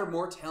 2 other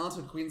more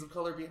talented queens of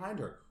color behind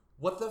her.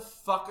 What the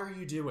fuck are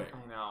you doing?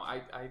 I know.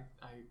 I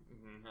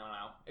don't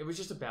know. It was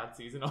just a bad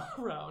season all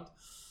around.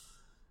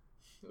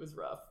 It was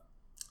rough.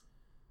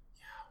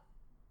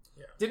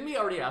 Yeah. Didn't we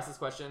already ask this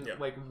question? Yeah.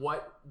 Like,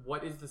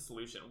 what is the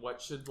solution?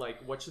 What should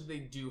they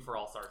do for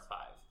All Stars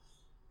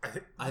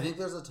 5? I think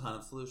there's a ton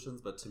of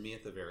solutions, but to me,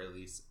 at the very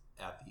least,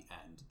 at the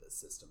end, the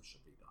system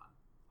should be gone.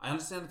 I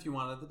understand if you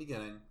want it at the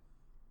beginning,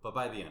 but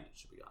by the end, it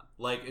should be gone.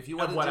 Like, if you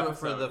want to do it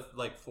for the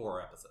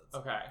 4 episodes,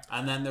 okay,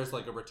 and then there's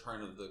like a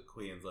return of the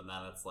queens, and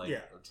then it's like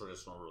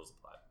traditional rules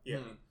apply.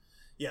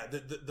 Yeah,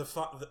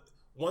 the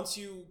once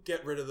you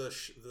get rid of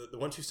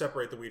once you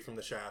separate the wheat from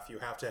the chaff, you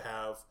have to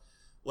have,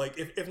 like,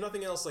 if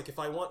nothing else, like, if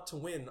I want to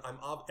win,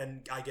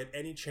 and I get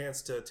any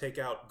chance to take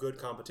out good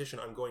competition,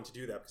 I'm going to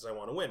do that because I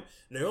want to win.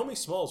 Naomi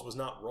Smalls was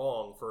not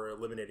wrong for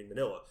eliminating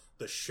Manila.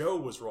 The show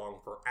was wrong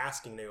for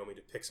asking Naomi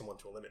to pick someone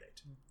to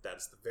eliminate.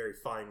 That's the very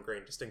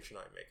fine-grained distinction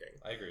I'm making.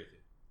 I agree with you.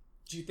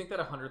 Do you think that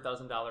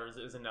 $100,000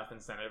 is enough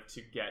incentive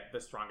to get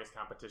the strongest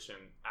competition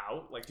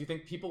out? Like, do you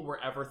think people were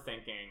ever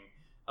thinking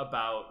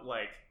about,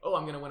 like, oh,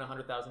 I'm going to win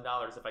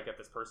 $100,000 if I get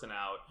this person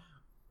out?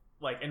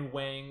 Like, and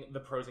weighing the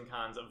pros and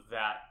cons of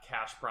that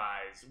cash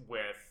prize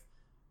with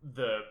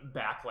the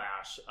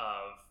backlash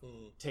of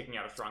taking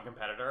out a strong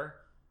competitor.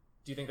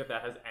 Do you think that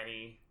has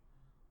any...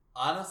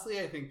 Honestly,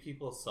 I think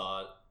people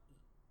saw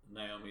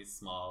Naomi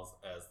Smalls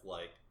as,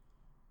 like,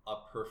 a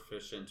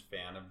proficient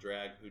fan of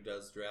drag who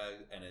does drag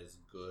and is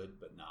good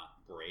but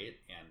not great,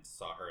 and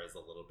saw her as a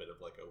little bit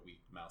of, like, a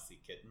weak, mousy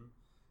kitten.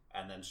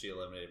 And then she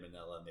eliminated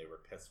Manila, and they were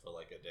pissed for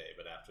like a day.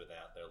 But after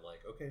that, they're like,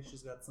 okay,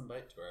 she's got some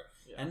bite to her.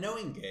 Yeah. And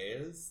knowing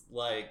gays,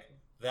 like,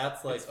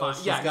 that's like, oh,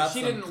 she's got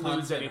she some didn't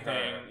lose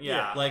anything.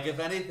 Yeah. Like, if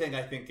anything,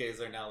 I think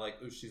gays are now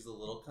like, ooh, she's a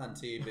little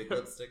cunty, big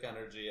lipstick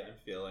energy. I'm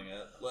feeling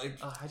it. Like,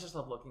 I just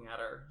love looking at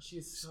her.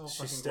 She's so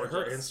fucking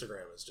gorgeous. Her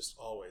Instagram is just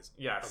always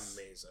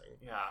amazing.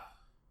 Yeah.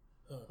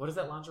 What is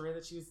that lingerie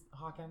that she's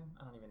hawking?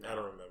 I don't even know. I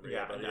don't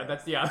remember.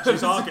 That's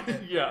she's hawking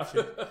it. Yeah.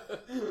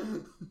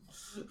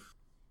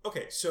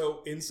 Okay,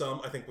 so in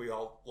sum, I think we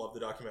all love the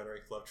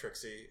documentary, love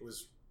Trixie. It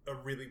was a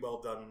really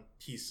well done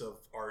piece of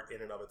art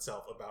in and of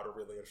itself about a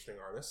really interesting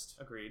artist.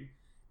 Agreed.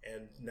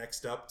 And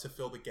next up to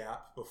fill the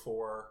gap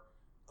before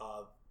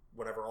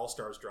whenever All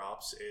Stars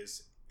drops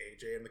is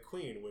AJ and the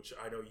Queen, which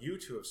I know you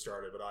two have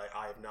started, but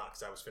I have not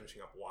because I was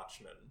finishing up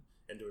Watchmen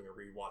and doing a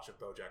rewatch of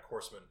BoJack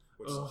Horseman,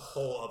 which is a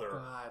whole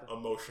other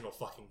emotional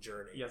fucking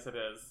journey. Yes, it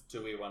is.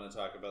 Do we want to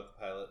talk about the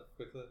pilot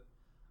quickly?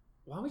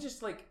 Why don't we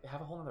just, like, have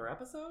a whole other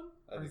episode?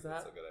 I think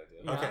that's a good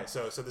idea. Yeah. Okay,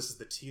 so this is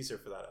the teaser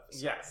for that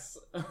episode. Yes.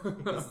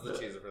 This is the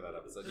teaser for that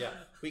episode. Yeah.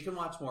 We can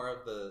watch more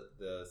of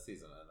the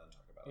season and then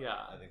talk about it.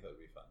 Yeah. I think that would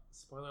be fun.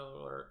 Spoiler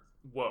alert.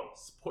 Whoa.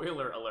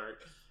 Spoiler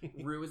alert.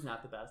 Rue is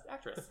not the best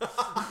actress.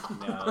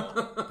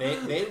 No.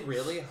 They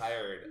really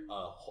hired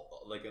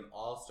an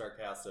all-star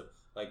cast of,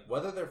 like,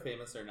 whether they're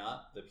famous or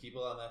not, the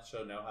people on that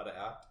show know how to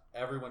act.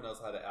 Everyone knows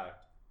how to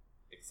act.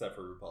 Except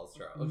for RuPaul's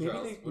Charles.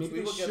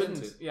 Maybe they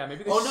shouldn't. Yeah,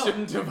 maybe they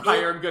shouldn't have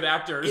hired good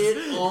actors.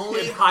 It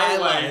only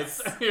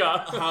highlights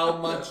how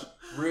much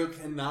Ru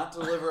cannot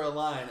deliver a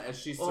line as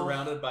she's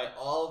surrounded by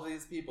all of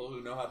these people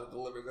who know how to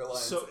deliver their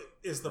lines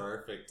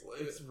perfectly.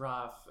 It's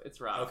rough.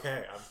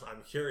 Okay,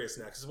 I'm curious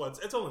now because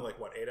it's only like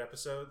 8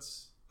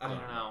 episodes? I don't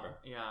know.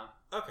 Yeah.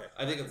 Okay.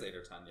 I think it's 8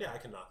 or 10. Yeah, I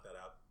can knock that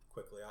out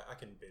quickly. I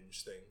can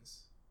binge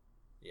things.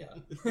 Yeah.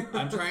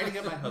 I'm trying to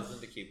get my husband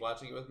to keep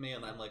watching it with me,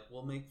 and I'm like,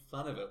 we'll make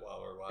fun of it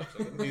while we're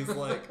watching. And he's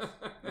like,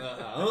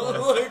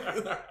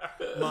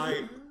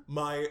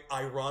 my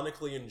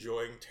ironically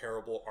enjoying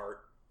terrible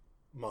art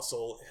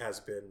muscle has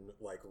been,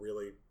 like,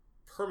 really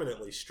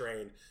permanently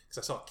strained because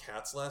I saw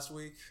Cats last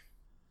week.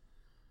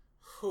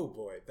 Oh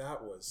boy,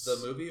 that was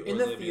the movie or in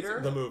the theater.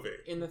 The movie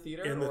in the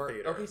theater.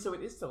 Theater. Okay, so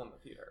it is still in the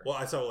theater. Well,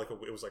 I saw it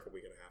was like a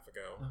week and a half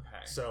ago.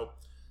 Okay. So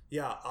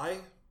yeah, I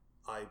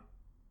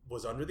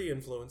was under the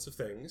influence of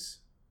things,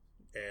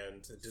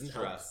 and it didn't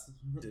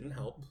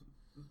help.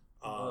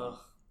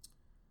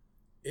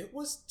 It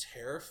was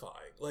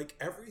terrifying. Like,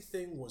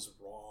 everything was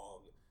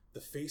wrong.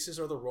 The faces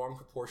are the wrong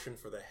proportion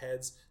for the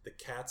heads. The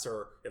cats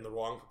are in the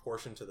wrong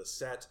proportion to the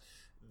set.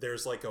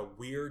 There's like a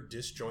weird,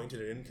 disjointed,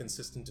 and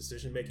inconsistent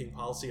decision-making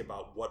policy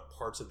about what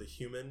parts of the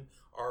human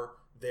are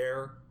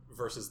there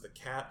versus the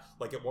cat.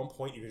 Like at one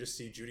point, you can just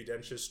see Judi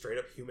Dench's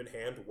straight-up human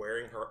hand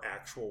wearing her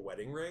actual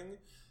wedding ring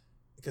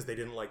because they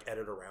didn't like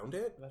edit around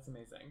it. That's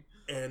amazing.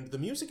 And the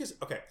music is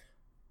okay.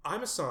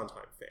 I'm a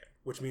Sondheim fan,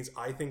 which means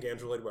I think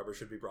Andrew Lloyd Webber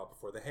should be brought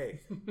before The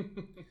Hague.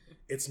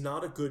 It's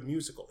not a good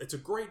musical. It's a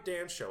great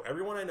dance show.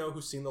 Everyone I know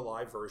who's seen the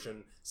live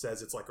version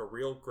says it's like a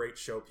real great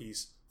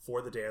showpiece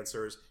for the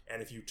dancers,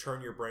 and if you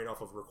turn your brain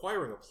off of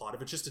requiring a plot,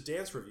 if it's just a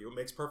dance review, it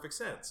makes perfect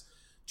sense.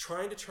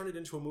 Trying to turn it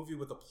into a movie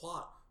with a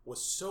plot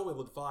was so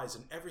ill-advised,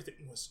 and everything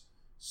was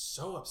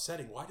so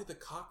upsetting. Why did the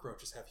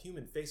cockroaches have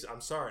human faces?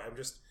 I'm sorry,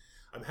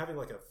 I'm having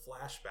like a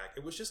flashback.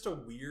 It was just a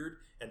weird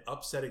and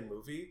upsetting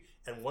movie,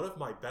 and one of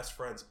my best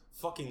friends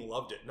fucking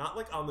loved it. Not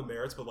like on the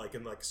merits, but like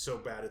in like so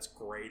bad it's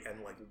great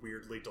and like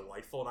weirdly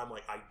delightful, and I'm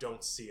like, I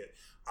don't see it.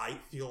 I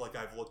feel like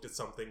I've looked at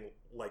something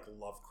like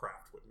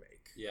Lovecraft would make.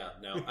 Yeah,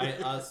 no.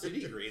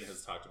 Sudie Green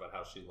has talked about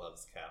how she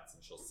loves cats,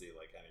 and she'll see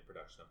like any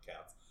production of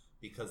cats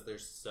because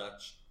there's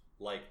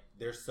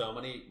so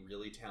many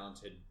really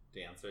talented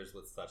dancers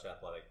with such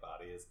athletic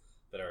bodies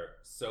that are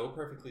so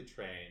perfectly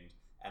trained,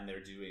 and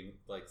they're doing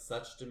like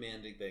such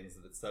demanding things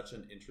that it's such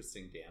an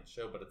interesting dance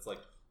show, but it's like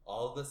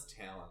all of this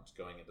talent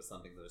going into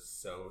something that is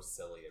so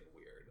silly and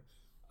weird,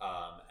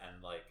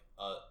 and like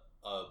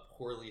a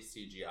poorly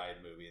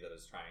CGI'd movie that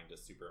is trying to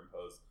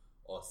superimpose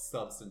a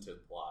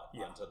substantive plot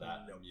onto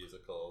that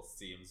musical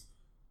seems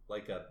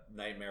like a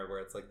nightmare where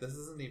it's like, this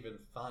isn't even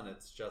fun,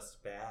 it's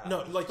just bad.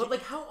 No, like, but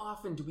like, how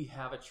often do we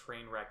have a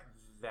train wreck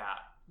that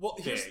well,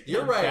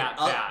 you're right. That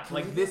bad.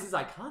 Like, this is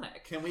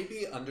iconic. Can we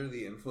be under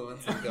the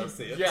influence and go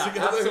see it yeah,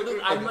 together?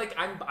 Absolutely.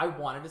 I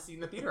wanted to see it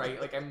in the theater.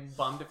 I'm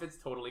bummed if it's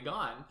totally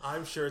gone.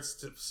 I'm sure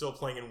it's still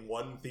playing in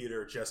one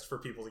theater just for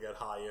people to get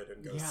high in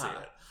and go see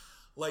it.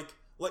 Like,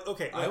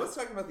 okay. I was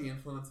talking about the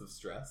influence of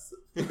stress.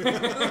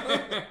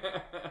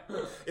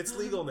 It's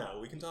legal now.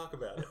 We can talk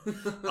about it.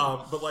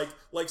 But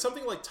like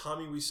something like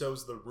Tommy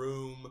Wiseau's The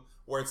Room,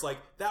 where it's like,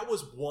 that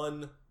was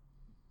one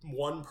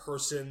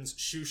person's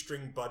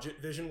shoestring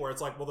budget vision, where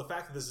it's like, well, the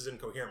fact that this is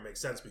incoherent makes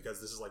sense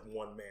because this is like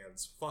one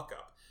man's fuck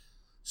up.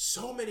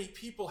 So many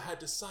people had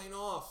to sign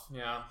off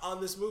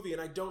on this movie,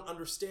 and I don't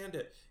understand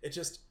it. It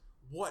just,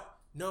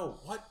 no.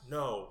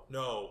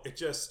 It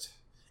just,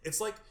 it's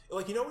like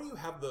you know when you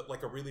have the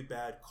like a really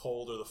bad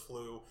cold or the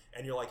flu,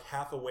 and you're like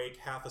half awake,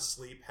 half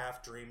asleep,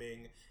 half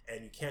dreaming,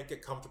 and you can't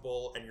get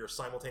comfortable, and you're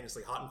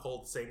simultaneously hot and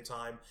cold at the same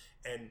time,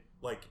 and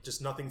like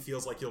just nothing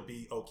feels like you'll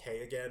be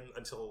okay again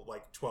until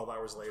like 12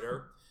 hours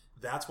later.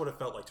 That's what it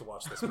felt like to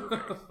watch this movie.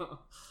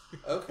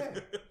 Okay.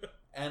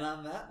 And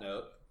on that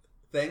note,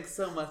 thanks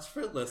so much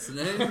for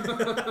listening.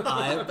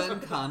 I have been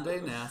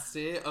Condé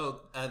Nasty.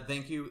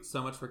 Thank you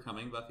so much for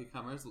coming, Buffy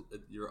Cummers.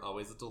 You're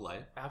always a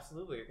delight.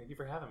 Absolutely. Thank you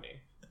for having me.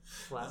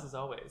 Class as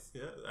always.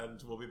 Yeah,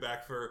 and we'll be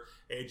back for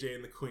AJ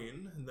and the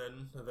Queen, and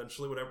then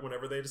eventually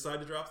whenever they decide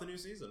to drop the new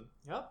season.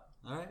 Yep.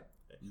 All right.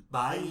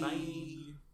 Bye.